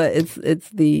 but it's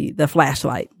the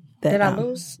flashlight. That,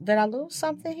 Did I lose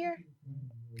something here?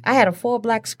 I had a full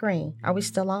black screen. Are we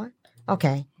still on?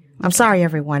 Okay. I'm sorry,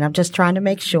 everyone. I'm just trying to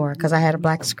make sure because I had a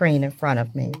black screen in front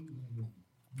of me.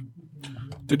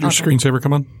 Did your screensaver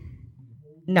come on?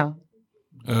 No.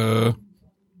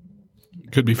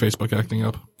 Could be Facebook acting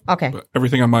up. Okay. But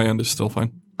everything on my end is still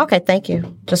fine. Okay. Thank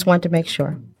you. Just wanted to make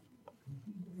sure.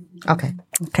 Okay.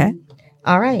 Okay.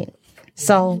 All right.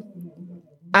 So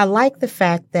I like the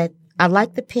fact that I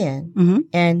like the pen. Mm-hmm.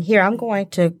 And here I'm going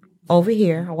to, over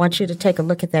here, I want you to take a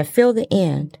look at that. Feel the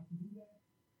end.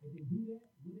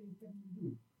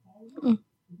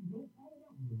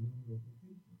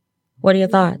 What are your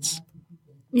thoughts?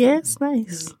 Yeah, it's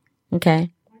nice.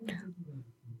 Okay.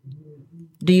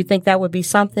 Do you think that would be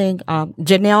something?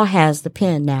 Janelle has the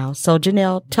pen now. So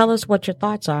Janelle, tell us what your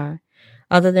thoughts are.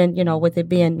 Other than, with it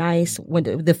being nice, when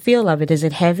the feel of it, is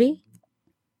it heavy?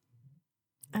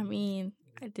 I mean,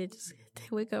 I did just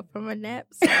wake up from a nap.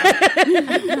 So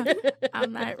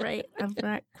I'm not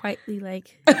quietly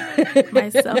like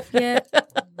myself yet.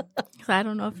 So I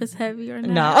don't know if it's heavy or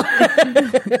not. No.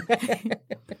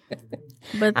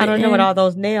 But I don't know, with all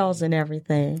those nails and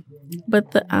everything.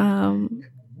 But the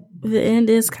end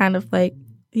is kind of like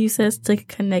you says to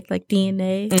connect like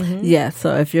DNA. Mm-hmm. Yeah.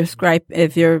 So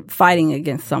if you're fighting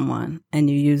against someone and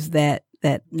you use that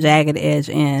jagged edge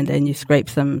end and you scrape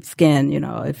some skin,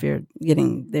 if you're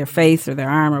getting their face or their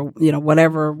arm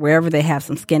or, wherever they have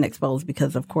some skin exposed,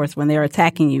 because of course when they're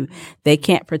attacking you, they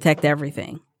can't protect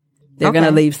everything. They're going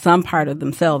to leave some part of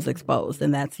themselves exposed,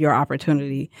 and that's your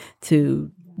opportunity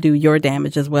to do your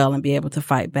damage as well and be able to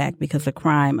fight back, because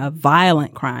a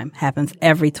violent crime happens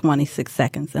every 26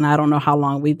 seconds. And I don't know how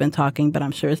long we've been talking, but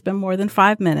I'm sure it's been more than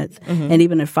 5 minutes. Mm-hmm. And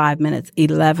even in 5 minutes,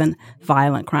 11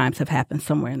 violent crimes have happened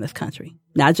somewhere in this country.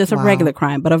 Not just a regular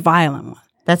crime, but a violent one.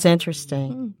 That's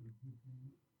interesting.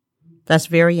 That's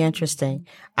very interesting.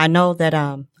 I know that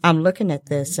I'm looking at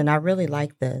this and I really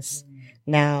like this.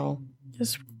 Now,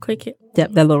 just click it.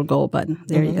 Yep, that little gold button.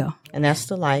 There you go. And that's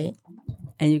the light.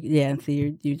 And and so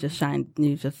you just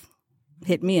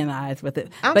hit me in the eyes with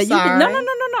it. I'm but sorry.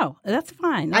 No. That's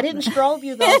fine. I didn't strobe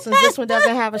you though, since this one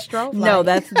doesn't have a strobe light. No,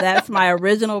 that's my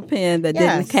original pen that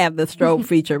didn't have the strobe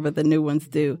feature, but the new ones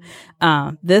do.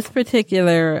 This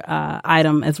particular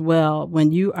item as well,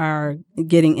 when you are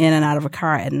getting in and out of a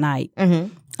car at night,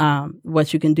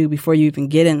 what you can do before you even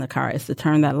get in the car is to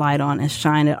turn that light on and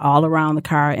shine it all around the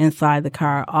car, inside the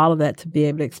car, all of that, to be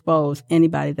able to expose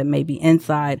anybody that may be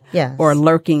inside or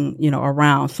lurking,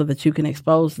 around, so that you can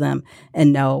expose them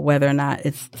and know whether or not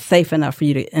it's safe enough for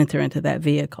you to enter into that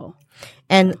vehicle.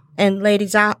 And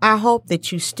ladies, I hope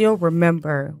that you still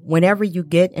remember, whenever you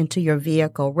get into your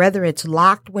vehicle, whether it's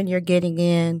locked when you're getting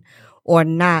in or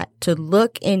not, to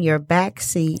look in your back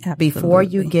seat before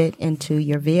you get into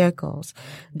your vehicles.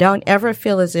 Don't ever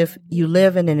feel as if you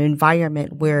live in an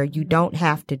environment where you don't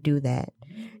have to do that,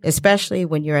 especially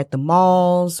when you're at the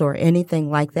malls or anything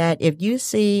like that. If you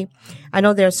see, I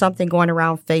know there's something going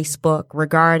around Facebook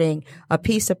regarding a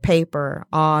piece of paper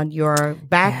on your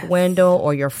back window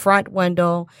or your front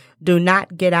window. Do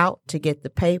not get out to get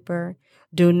the paper.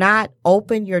 Do not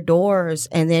open your doors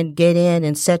and then get in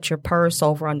and set your purse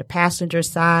over on the passenger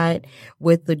side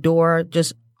with the door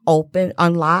just open,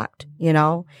 unlocked.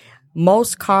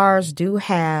 Most cars do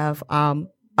have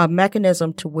a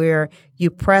mechanism to where you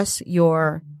press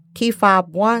your key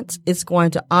fob once, it's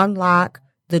going to unlock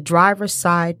the driver's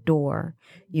side door.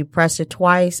 You press it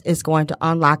twice, it's going to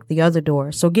unlock the other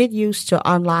door. So get used to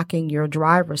unlocking your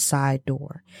driver's side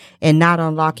door and not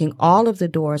unlocking all of the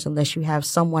doors unless you have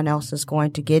someone else that's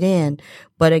going to get in.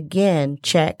 But again,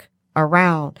 check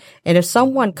around. And if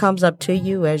someone comes up to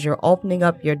you as you're opening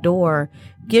up your door,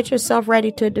 get yourself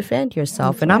ready to defend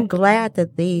yourself. And I'm glad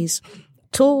that these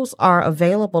tools are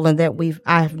available and that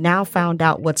I've now found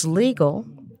out what's legal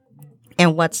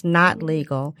and what's not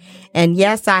legal. And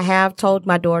yes, I have told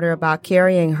my daughter about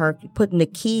putting the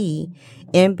key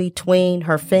in between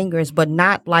her fingers, but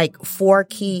not like 4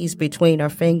 keys between her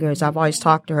fingers. I've always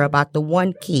talked to her about the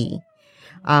 1 key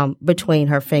between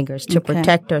her fingers to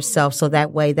protect herself. So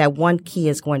that way that 1 key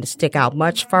is going to stick out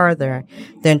much further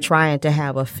than trying to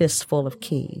have a fistful of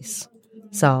keys.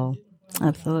 So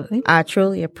Absolutely. I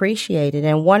truly appreciate it.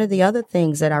 And one of the other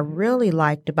things that I really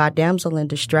liked about Damsel in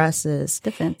Distress is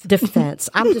defense.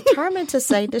 I'm determined to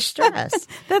say distress.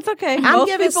 That's okay. I'm Most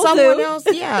giving people someone do. else.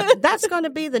 Yeah, that's going to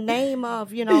be the name of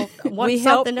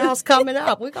something else coming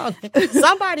up.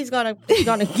 Somebody's going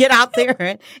to get out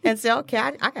there and say, okay,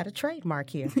 I got a trademark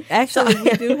here. Actually,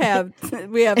 we have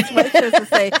sweatshirts that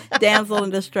say damsel in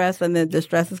distress, and then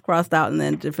distress is crossed out, and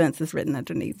then defense is written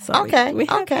underneath. So okay.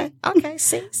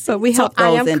 See. But we help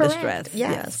I those am in correct. distress.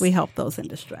 Yes, we help those in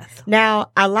distress.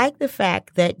 Now, I like the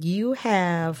fact that you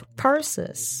have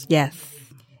purses. Yes.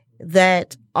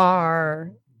 That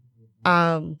are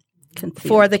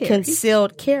for the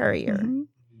concealed carrier. Mm-hmm.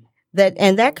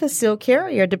 That concealed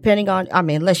carrier, depending on,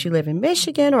 unless you live in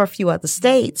Michigan or a few other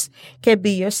states, can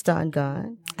be your stun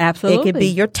gun. Absolutely. It could be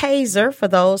your taser for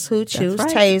those who choose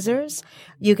tasers.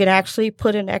 You can actually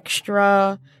put an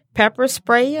extra pepper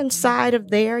spray inside of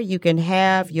there. You can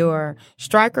have your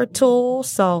striker tool.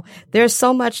 So there's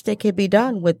so much that can be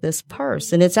done with this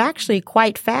purse, and it's actually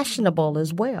quite fashionable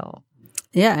as well.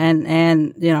 Yeah,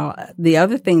 and the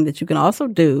other thing that you can also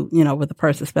do, with a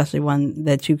purse, especially one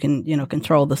that you can,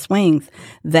 control the swings,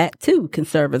 that too can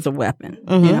serve as a weapon.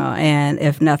 Mm-hmm. And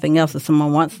if nothing else, if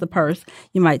someone wants the purse,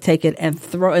 you might take it and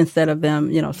throw, instead of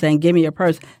them, saying, give me your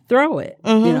purse, throw it,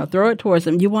 mm-hmm. Throw it towards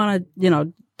them. You want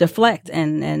to, deflect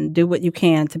and do what you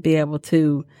can to be able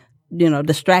to,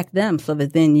 distract them, so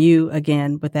that then you,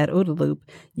 again, with that OODA loop,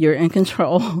 you're in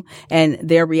control and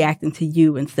they're reacting to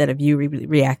you instead of you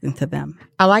reacting to them.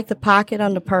 I like the pocket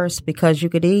on the purse because you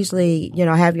could easily,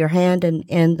 have your hand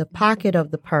in the pocket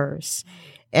of the purse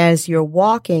as you're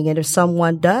walking. And if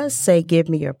someone does say, give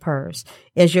me your purse,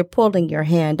 as you're pulling your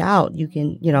hand out, you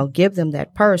can, give them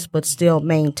that purse, but still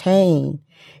maintain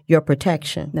your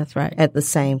protection. That's right. At the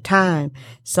same time.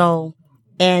 So,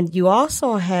 and you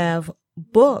also have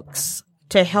books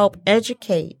to help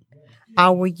educate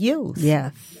our youth.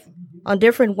 Yes. On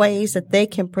different ways that they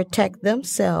can protect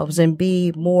themselves and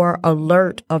be more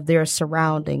alert of their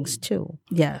surroundings too.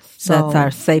 Yes. So, that's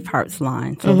our Safe Hearts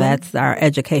line. So mm-hmm. that's our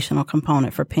educational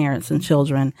component for parents and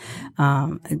children.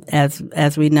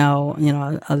 As we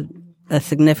know, a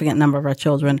significant number of our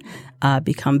children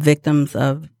become victims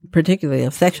of, particularly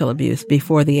of sexual abuse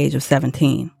before the age of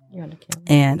 17.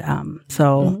 And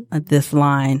mm-hmm. This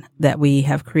line that we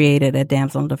have created at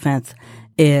Damsel in Defense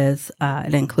is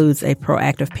it includes a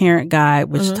proactive parent guide,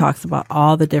 which mm-hmm. talks about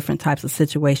all the different types of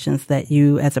situations that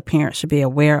you as a parent should be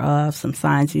aware of, some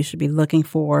signs you should be looking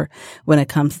for when it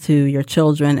comes to your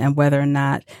children, and whether or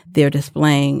not they're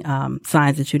displaying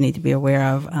signs that you need to be aware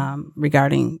of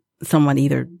regarding someone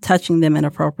either touching them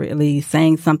inappropriately,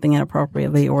 saying something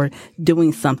inappropriately, or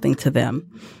doing something to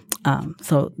them.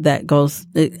 So that goes,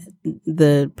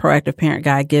 the Proactive Parent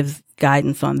Guide gives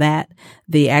guidance on that.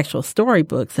 The actual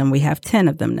storybooks, and we have 10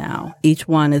 of them now. Each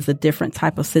one is a different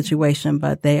type of situation,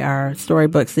 but they are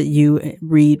storybooks that you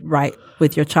right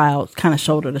with your child, kind of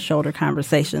shoulder to shoulder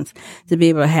conversations to be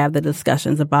able to have the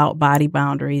discussions about body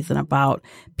boundaries and about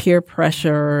peer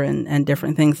pressure and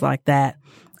different things like that.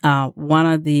 One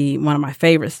of my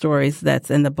favorite stories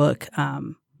that's in the book,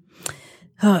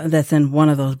 that's in one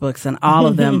of those books, and all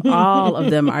of them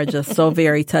are just so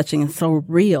very touching and so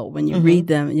real. When you mm-hmm. read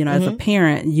them, mm-hmm. as a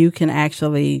parent, you can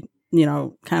actually,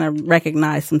 kind of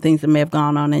recognize some things that may have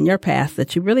gone on in your past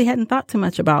that you really hadn't thought too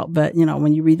much about. But,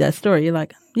 when you read that story, you're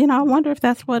like, I wonder if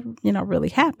that's what, really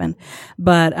happened.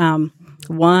 But,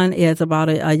 one is about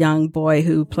a young boy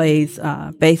who plays,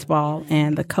 baseball,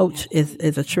 and the coach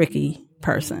is a tricky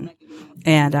person.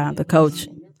 And, the coach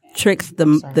tricks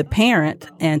the parent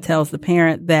and tells the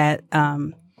parent that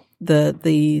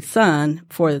the son,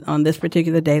 on this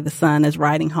particular day, the son is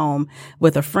riding home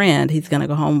with a friend. He's going to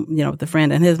go home, with a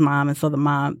friend and his mom, and so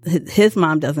his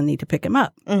mom doesn't need to pick him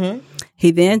up. Mm-hmm.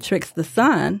 He then tricks the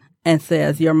son and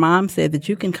says, "Your mom said that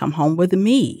you can come home with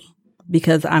me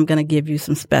because I'm going to give you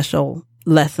some special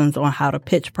lessons on how to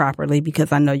pitch properly,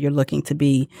 because I know you're looking to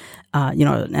be,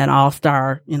 an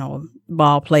all-star,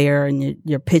 ball player, and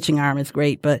your pitching arm is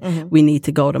great, but mm-hmm. we need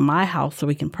to go to my house so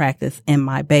we can practice in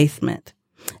my basement.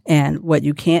 And what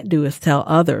you can't do is tell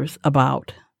others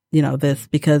about, this,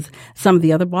 because some of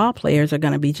the other ball players are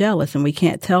going to be jealous, and we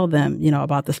can't tell them,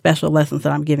 about the special lessons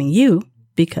that I'm giving you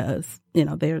because,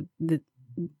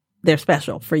 they're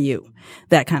special for you,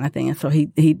 that kind of thing." And so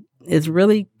he is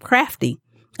really crafty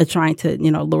at trying to,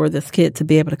 lure this kid to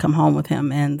be able to come home with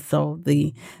him. And so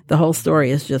the whole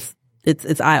story is just,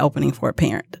 it's eye-opening for a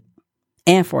parent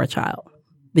and for a child,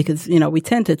 because, we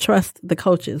tend to trust the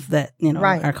coaches that,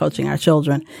 right. are coaching our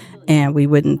children, and we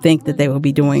wouldn't think that they would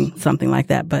be doing something like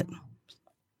that, but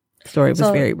the story was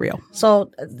very real.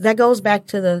 So that goes back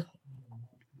to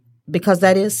because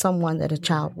that is someone that a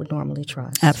child would normally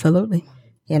trust. Absolutely.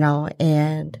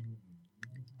 And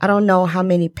I don't know how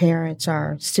many parents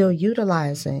are still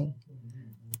utilizing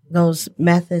those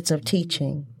methods of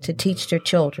teaching to teach their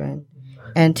children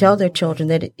and tell their children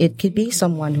that it could be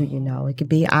someone who it could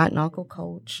be aunt and uncle,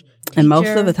 coach, teacher, and most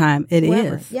of the time it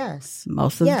whoever. is. Yes.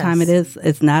 Most of the time it is.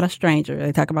 It's not a stranger.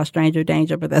 They talk about stranger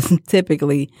danger, but that's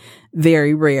typically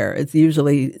very rare. It's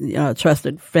usually a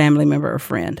trusted family member or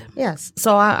friend. Yes.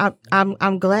 So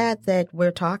I'm glad that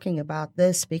we're talking about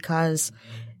this because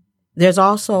there's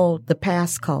also the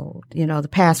passcode, the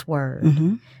password.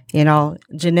 Mm-hmm.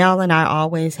 Janelle and I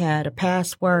always had a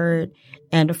password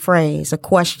and a phrase, a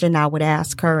question I would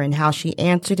ask her, and how she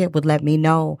answered it would let me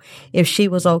know if she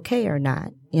was okay or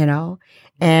not,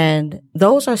 And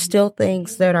those are still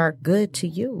things that are good to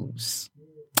use.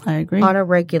 I agree. On a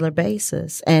regular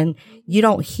basis. And you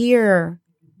don't hear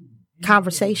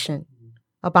conversation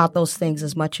about those things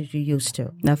as much as you used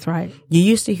to. That's right. You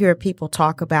used to hear people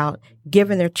talk about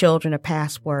giving their children a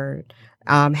password,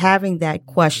 having that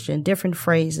question, different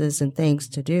phrases and things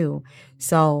to do.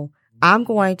 So I'm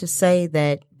going to say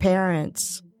that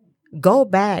parents go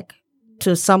back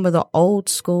to some of the old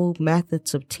school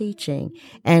methods of teaching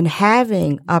and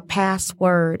having a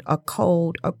password, a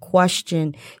code, a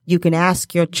question you can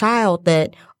ask your child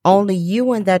that only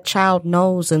you and that child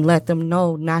knows, and let them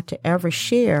know not to ever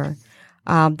share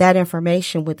that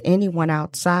information with anyone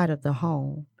outside of the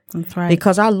home. That's right.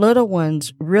 Because our little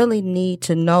ones really need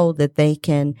to know that they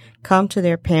can come to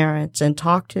their parents and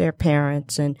talk to their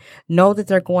parents and know that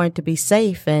they're going to be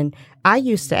safe. And I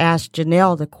used to ask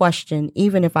Janelle the question,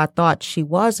 even if I thought she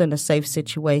was in a safe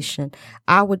situation,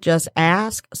 I would just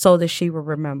ask so that she would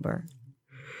remember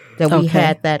that we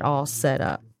had that all set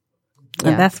up.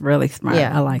 And that's really smart.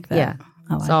 Yeah. I like that. Yeah.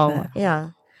 I like that. Yeah.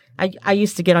 I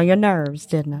used to get on your nerves,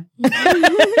 didn't I?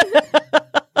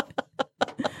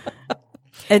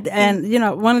 And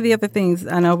one of the other things,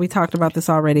 I know we talked about this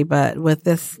already, but with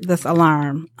this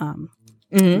alarm,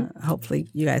 hopefully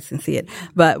you guys can see it.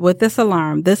 But with this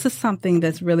alarm, this is something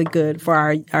that's really good for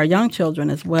our young children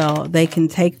as well. They can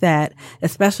take that,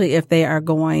 especially if they are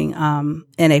going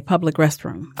in a public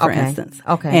restroom, for instance.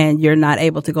 Okay. And you're not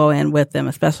able to go in with them,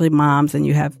 especially moms, and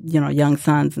you have, young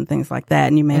sons and things like that.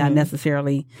 And you may not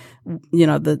necessarily,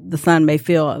 the son may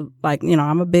feel like,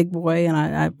 I'm a big boy and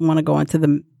I want to go into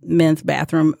the men's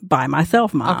bathroom by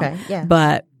myself, Mom. Okay, yeah.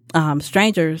 But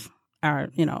strangers are,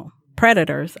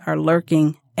 predators are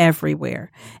lurking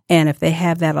everywhere. And if they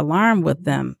have that alarm with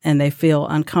them and they feel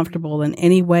uncomfortable in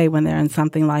any way when they're in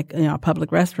something like, a public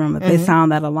restroom, if they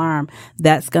sound that alarm,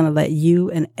 that's going to let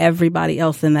you and everybody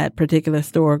else in that particular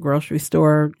store, grocery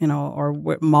store, or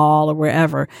mall or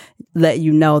wherever, let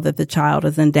you know that the child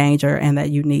is in danger and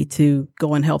that you need to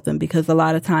go and help them. Because a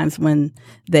lot of times when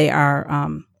they are,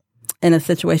 in a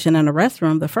situation in a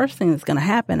restroom, the first thing that's going to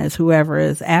happen is whoever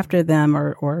is after them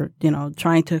or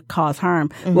trying to cause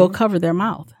harm will cover their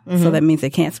mouth. So that means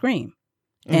they can't scream.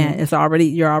 And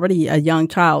you're already a young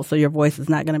child, so your voice is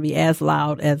not going to be as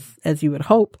loud as you would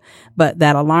hope. But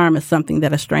that alarm is something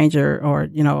that a stranger or,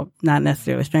 not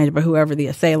necessarily a stranger, but whoever the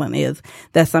assailant is,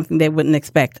 that's something they wouldn't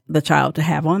expect the child to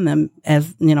have on them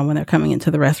as, when they're coming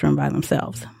into the restroom by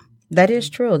themselves. That is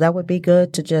true. That would be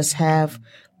good to just have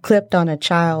clipped on a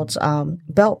child's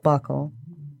belt buckle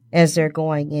as they're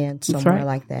going in somewhere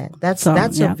like that. That's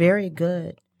a very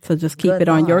good. So just keep it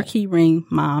on your key ring,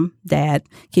 Mom, Dad.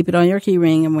 Keep it on your key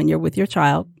ring, and when you're with your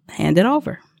child, hand it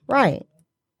over. Right.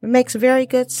 It makes very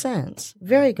good sense.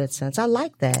 Very good sense. I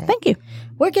like that. Thank you.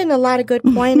 We're getting a lot of good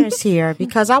pointers here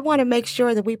because I want to make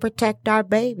sure that we protect our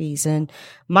babies and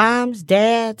moms,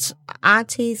 dads,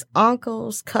 aunties,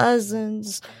 uncles,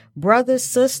 cousins, brothers,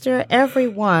 sister,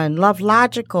 everyone. Love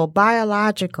logical,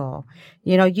 biological.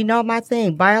 You know my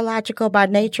thing. Biological by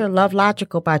nature, love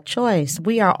logical by choice.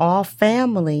 We are all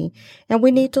family and we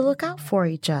need to look out for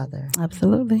each other.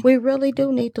 Absolutely. We really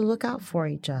do need to look out for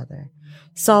each other.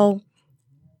 So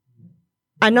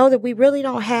I know that we really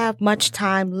don't have much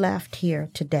time left here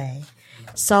today.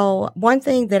 So one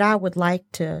thing that I would like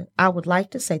to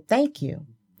say thank you.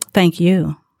 Thank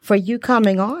you. For you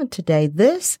coming on today.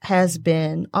 This has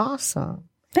been awesome.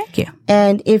 Thank you.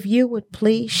 And if you would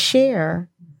please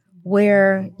share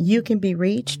where you can be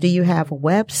reached. Do you have a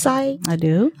website? I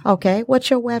do. Okay. What's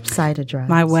your website address?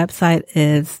 My website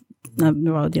is,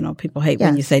 people hate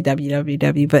when you say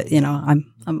www, but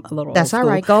I'm a little That's old all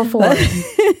right. Go for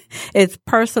it. It's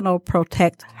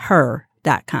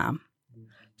personalprotecther.com.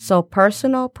 So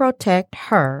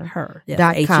personalprotecther.com. Her.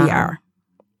 Yes, HER.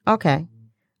 Okay.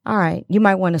 All right. You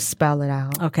might want to spell it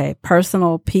out. Okay.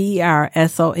 Personal,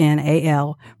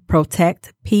 PERSONAL,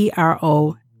 protect,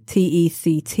 PROTECT,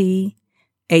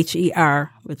 TECTHER,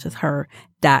 which is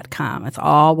her.com. It's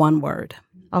all one word.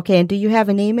 Okay, and do you have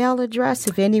an email address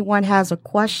if anyone has a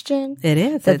question It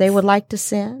is. that they would like to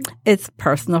send? It's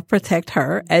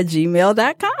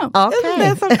personalprotecther@gmail.com. Okay. Isn't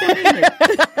that so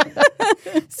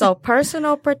pretty? So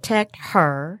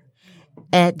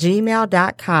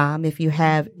personalprotecther@gmail.com if you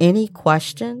have any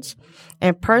questions,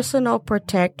 and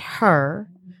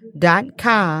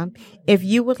personalprotecther.com if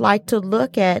you would like to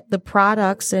look at the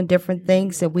products and different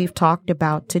things that we've talked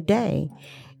about today.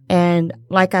 And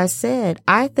like I said,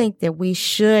 I think that we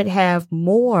should have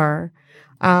more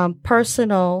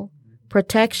personal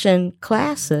protection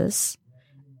classes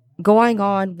going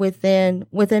on within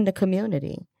the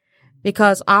community,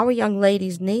 because our young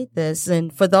ladies need this.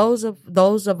 And for those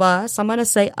of us, I'm going to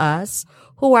say us,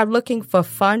 who are looking for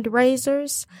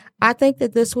fundraisers, I think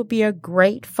that this would be a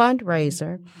great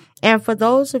fundraiser. And for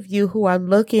those of you who are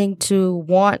looking to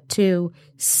want to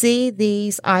see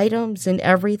these items and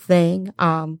everything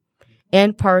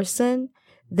in person,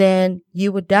 then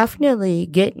you would definitely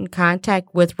get in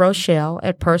contact with Rochelle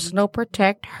at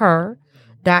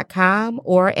personalprotecther.com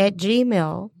or at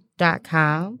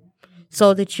gmail.com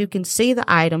so that you can see the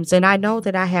items. And I know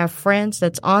that I have friends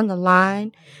that's on the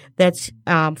line that's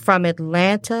from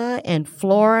Atlanta and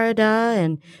Florida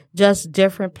and just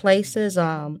different places.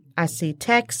 I see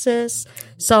Texas.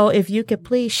 So if you could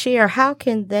please share, how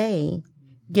can they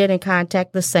get in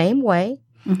contact the same way?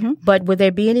 Mm-hmm. But would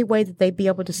there be any way that they'd be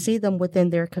able to see them within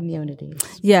their communities?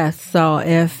 Yes. So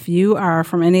if you are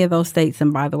from any of those states,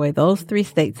 and by the way, those 3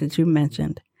 states that you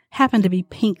mentioned happen to be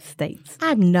pink states.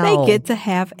 I know. They get to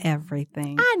have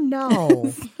everything. I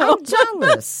know. I'm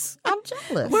jealous.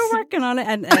 We're working on it.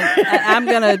 And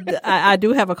I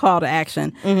do have a call to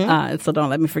action. Mm-hmm. So don't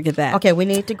let me forget that. Okay. We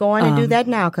need to go on and do that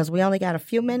now because we only got a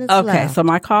few minutes left. Okay. So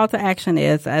my call to action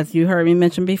is, as you heard me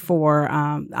mention before,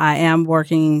 I am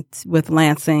working with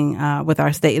Lansing, with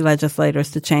our state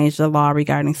legislators to change the law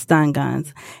regarding stun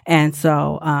guns. And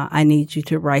so, I need you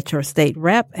to write your state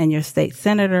rep and your state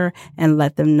senator and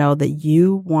let them know that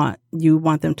you want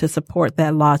them to support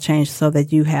that law change so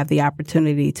that you have the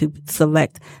opportunity to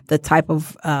select the type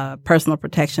of personal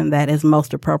protection that is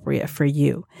most appropriate for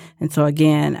you. And so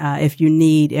again, if you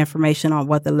need information on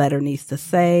what the letter needs to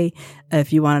say,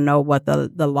 if you want to know what the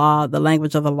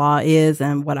language of the law is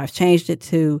and what I've changed it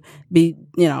to be,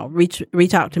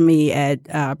 reach out to me at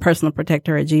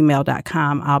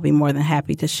personalprotector@gmail.com. I'll be more than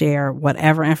happy to share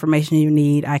whatever information you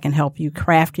need. I can help you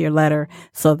craft your letter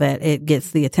so that it gets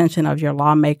the attention of your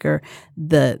lawmaker.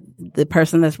 The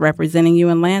person that's representing you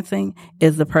in Lansing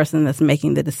is the person that's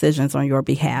making the decisions on your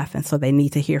behalf. And so they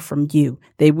need to hear from you.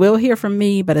 They will hear from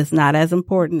me, but it's not as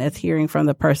important as hearing from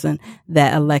the person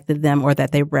that elected them or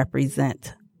that they represent.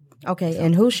 Okay.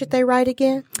 And who should they write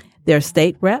again? Their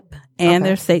state rep and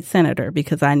their state senator,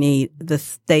 because I need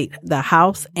the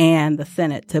House and the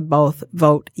Senate to both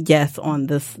vote yes on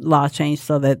this law change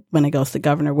so that when it goes to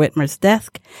Governor Whitmer's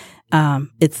desk,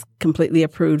 it's completely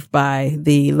approved by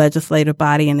the legislative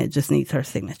body and it just needs her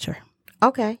signature.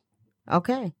 Okay.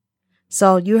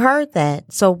 So you heard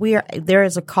that. So there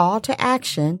is a call to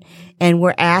action and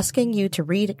we're asking you to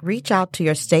reach out to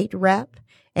your state rep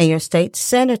and your state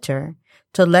senator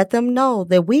to let them know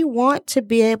that we want to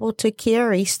be able to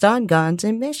carry stun guns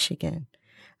in Michigan.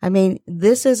 I mean,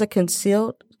 this is a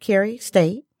concealed carry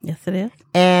state. Yes, it is.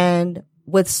 And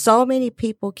with so many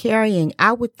people carrying,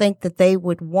 I would think that they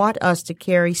would want us to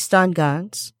carry stun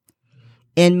guns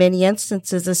in many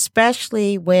instances,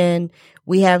 especially when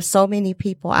we have so many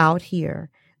people out here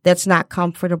that's not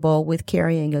comfortable with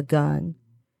carrying a gun.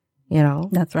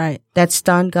 That's right. That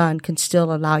stun gun can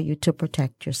still allow you to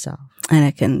protect yourself. And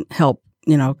it can help,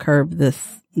 curb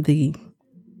the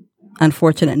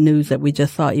unfortunate news that we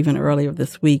just saw even earlier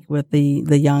this week with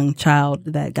the young child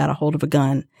that got a hold of a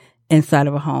gun inside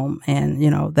of a home. And,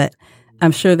 that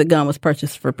I'm sure the gun was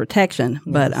purchased for protection,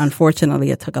 but unfortunately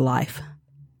it took a life.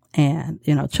 And,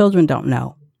 children don't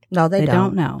know. No, they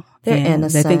don't know. They're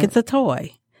innocent. They think it's a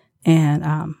toy. And,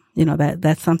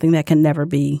 that's something that can never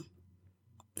be,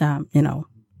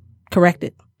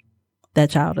 corrected. That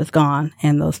child is gone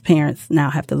and those parents now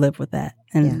have to live with that.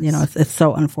 And, it's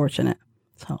so unfortunate.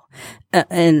 So,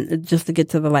 and just to get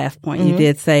to the last point, you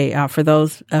did say, for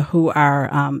those who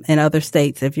are in other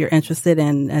states, if you're interested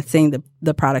in seeing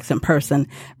the products in person,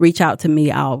 reach out to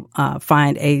me. I'll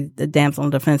find a damsel in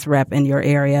defense rep in your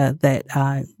area that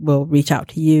will reach out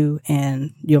to you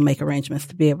and you'll make arrangements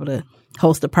to be able to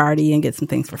host a party and get some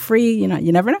things for free. You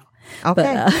never know.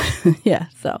 Okay. But,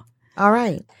 so. All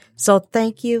right. So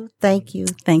thank you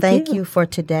for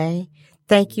today.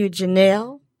 Thank you,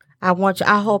 Janelle.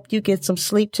 I hope you get some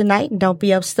sleep tonight and don't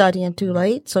be up studying too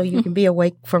late so you can be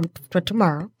awake for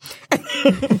tomorrow.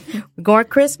 We're going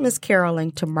Christmas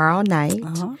caroling tomorrow night.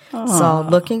 So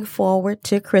looking forward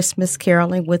to Christmas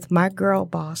caroling with my Girl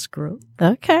Boss group.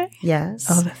 Okay. Yes.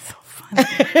 Oh, that's so funny.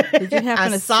 Did you happen I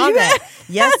to saw see that?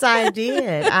 Yes, I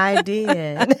did. I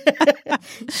did.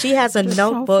 She has a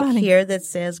notebook here that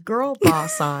says Girl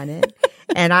Boss on it.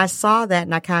 And I saw that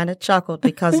and I kind of chuckled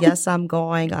because, yes, I'm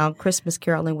going Christmas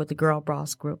caroling with the Girl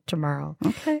Boss group tomorrow.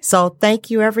 Okay. So thank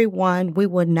you, everyone. We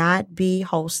will not be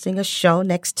hosting a show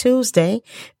next Tuesday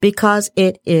because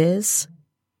it is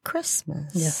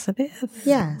Christmas. Yes, it is.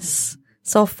 Yes.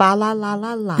 So fa la la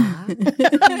la la.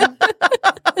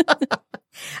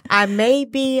 I may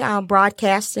be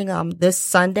broadcasting this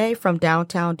Sunday from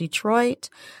downtown Detroit.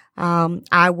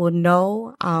 I will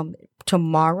know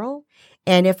tomorrow.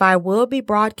 And if I will be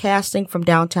broadcasting from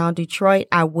downtown Detroit,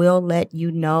 I will let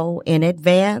you know in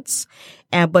advance.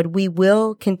 But we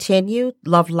will continue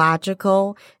Love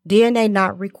Logical DNA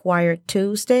Not Required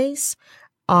Tuesdays.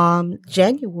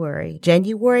 January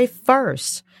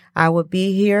 1st. I will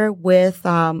be here with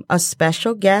a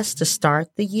special guest to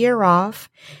start the year off.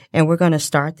 And we're going to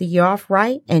start the year off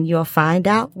right. And you'll find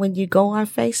out when you go on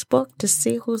Facebook to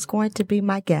see who's going to be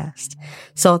my guest.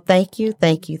 So thank you.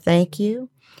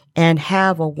 And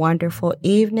have a wonderful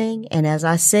evening. And as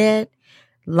I said,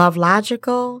 Love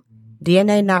Logical,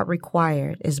 DNA Not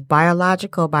Required, is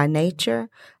biological by nature,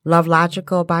 Love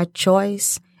Logical by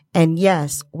choice. And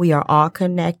yes, we are all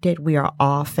connected. We are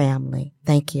all family.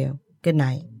 Thank you. Good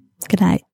night. Good night.